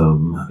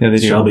 some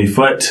Shelby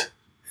Foote,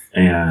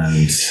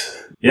 and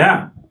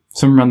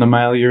some Run the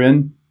Mile You're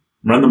In.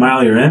 Run the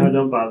Mile You're In. No,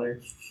 don't bother.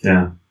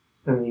 Yeah.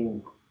 I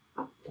mean,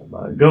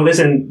 go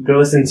listen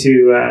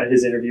to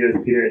his interview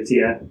with Peter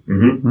Attia. A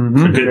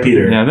good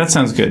Peter. Yeah, that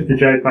sounds good. The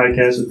Drive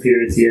podcast with Peter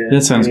Attia. That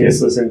sounds good.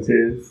 Just listen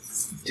to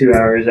 2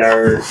 hours,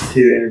 hour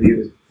 2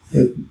 interview,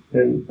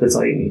 and that's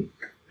all you need.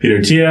 Peter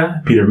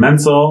Attia, Peter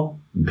Menzel,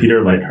 and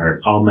Peter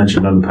Leithart, all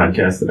mentioned on the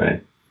podcast today.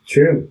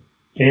 True.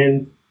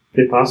 And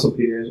the Apostle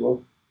Peter as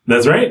well.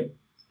 That's right.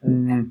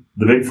 Mm-hmm.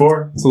 The big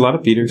 4. It's a lot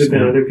of Peters. There's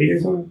been other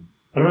Peters on?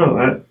 I don't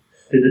know.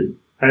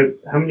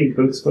 How many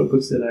books? What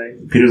books did I?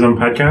 Peter's on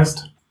the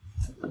podcast.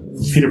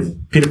 Peter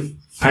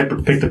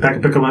Piper picked a pack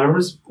of pickle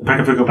members.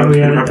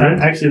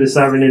 Actually, The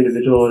Sovereign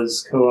Individual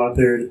is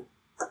co-authored.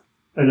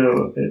 Oh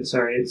no, it's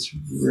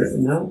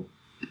written. No,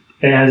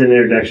 it has an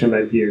introduction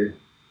by Peter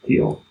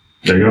Thiel.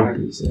 There you go.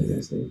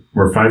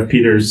 We're 5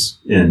 Peters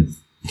in.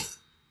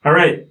 All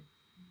right,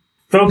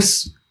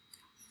 folks.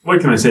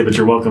 What can I say? But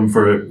you're welcome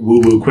for a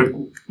woo quick.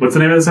 What's the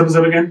name of this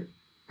episode again?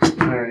 All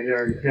right, I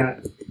already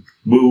forgot.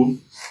 Woo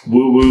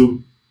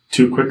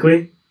too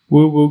quickly.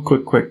 Woo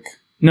quick.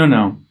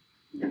 No.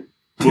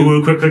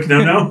 Woo quick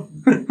no.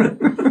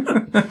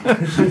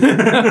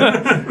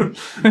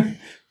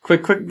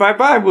 Quick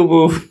bye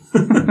woo. I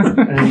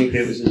think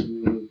it was just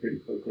woo pretty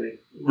quickly.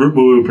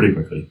 Woo pretty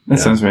quickly. That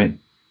sounds right.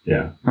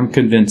 Yeah. I'm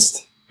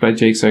convinced by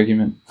Jake's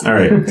argument. All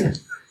right.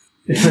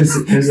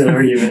 It was an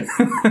argument.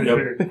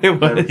 Sure. It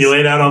was. He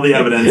laid out all the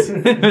evidence.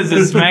 It was a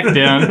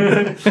smackdown.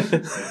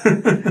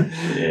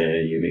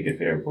 Yeah, you make a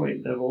fair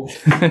point, Devil.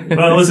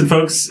 Well, listen,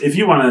 folks, if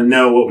you want to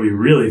know what we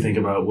really think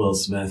about Will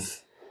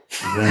Smith,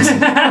 then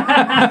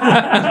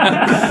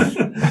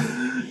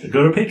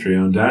go to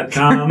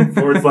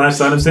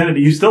patreon.com/Sound of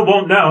Sanity. You still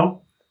won't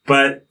know,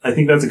 but I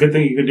think that's a good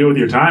thing you can do with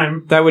your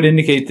time. That would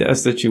indicate to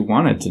us that you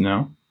wanted to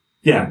know.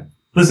 Yeah.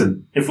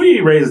 Listen, if we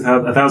raise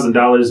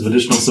 $1,000 of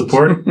additional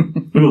support,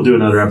 we will do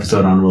another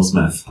episode on Will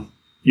Smith.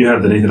 You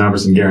have the Nathan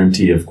Alberson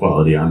guarantee of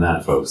quality on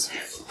that, folks.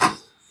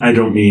 I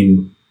don't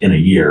mean in a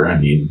year. I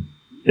mean,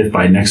 if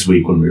by next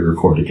week when we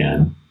record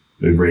again,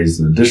 we've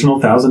raised an additional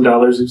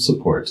 $1,000 of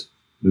support,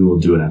 we will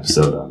do an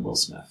episode on Will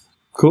Smith.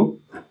 Cool.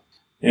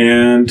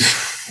 And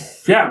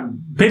yeah,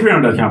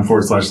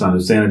 patreon.com/Sound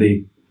of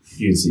Sanity.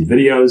 You can see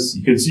videos.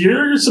 You can see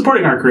you're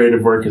supporting our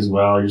creative work as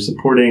well. You're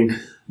supporting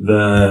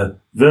the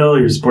Ville,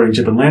 you're supporting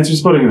Chip and Lance, you're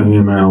supporting the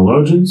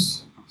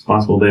Humanologians. It's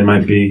possible they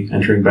might be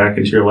entering back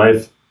into your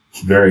life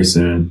very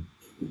soon.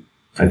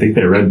 I think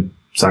they read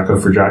Sacco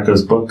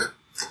Fraggiaco's book.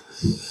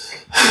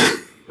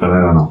 But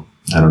I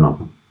don't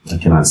know. I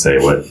cannot say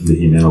what the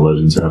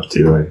Humanologians are up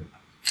to.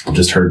 I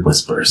just heard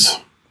whispers.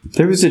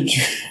 There was a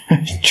dream.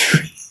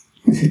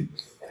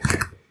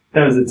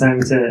 That was the time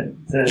to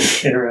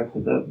interrupt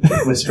with a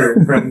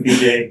whisper from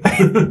BJ.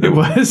 It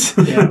was?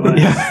 Yeah, it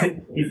was. Yeah.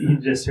 You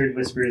just heard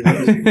whispers. That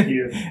was your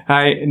cue.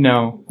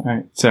 No. All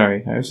right.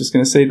 Sorry. I was just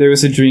going to say there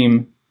was a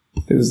dream.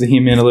 There was the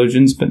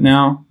Humanologians, but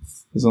now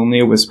is only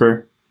a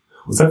whisper.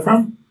 What's that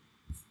from?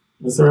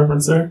 What's the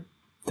reference there?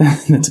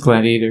 That's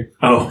Gladiator.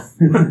 Oh,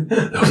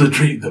 that was a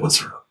dream that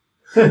was real.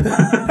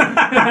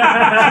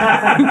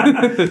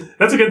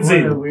 That's a good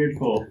scene. What a weird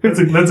pull. That's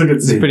a good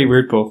It's a scene. pretty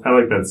weird pull. I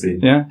like that scene.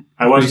 Yeah.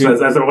 I watched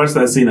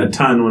that scene a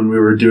ton when we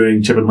were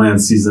doing Chip and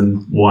Lance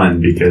season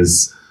 1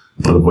 because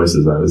one of the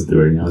voices I was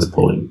doing, I was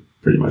pulling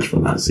pretty much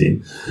from that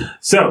scene.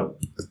 So,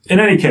 in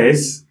any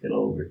case, Good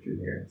old Richard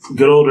Harris.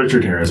 good old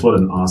Richard Harris. What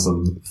an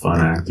awesome, fun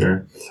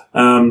actor.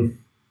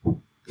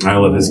 I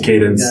love his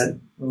cadence. Got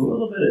a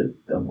little bit of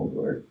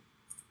Dumbledore.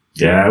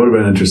 Yeah, it would have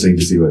been interesting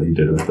to see what he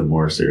did with the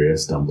more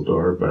serious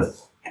Dumbledore, but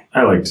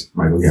I liked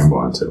Michael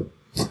Gambon too.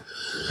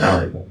 I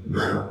like that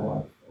a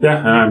lot.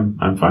 Yeah, and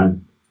I'm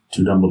fine.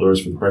 2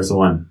 Dumbledores for the price of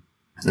 1.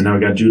 And now we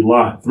got Jude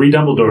Law. 3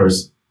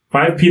 Dumbledores.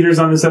 5 Peters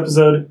on this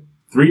episode.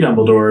 3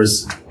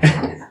 Dumbledores.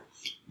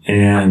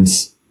 And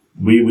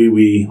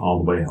we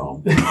all the way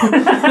home.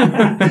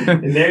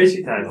 And there's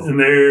your title. And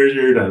there's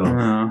your title.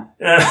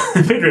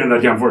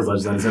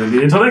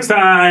 Patreon.com/Sanity. Until next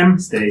time.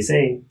 Stay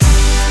sane.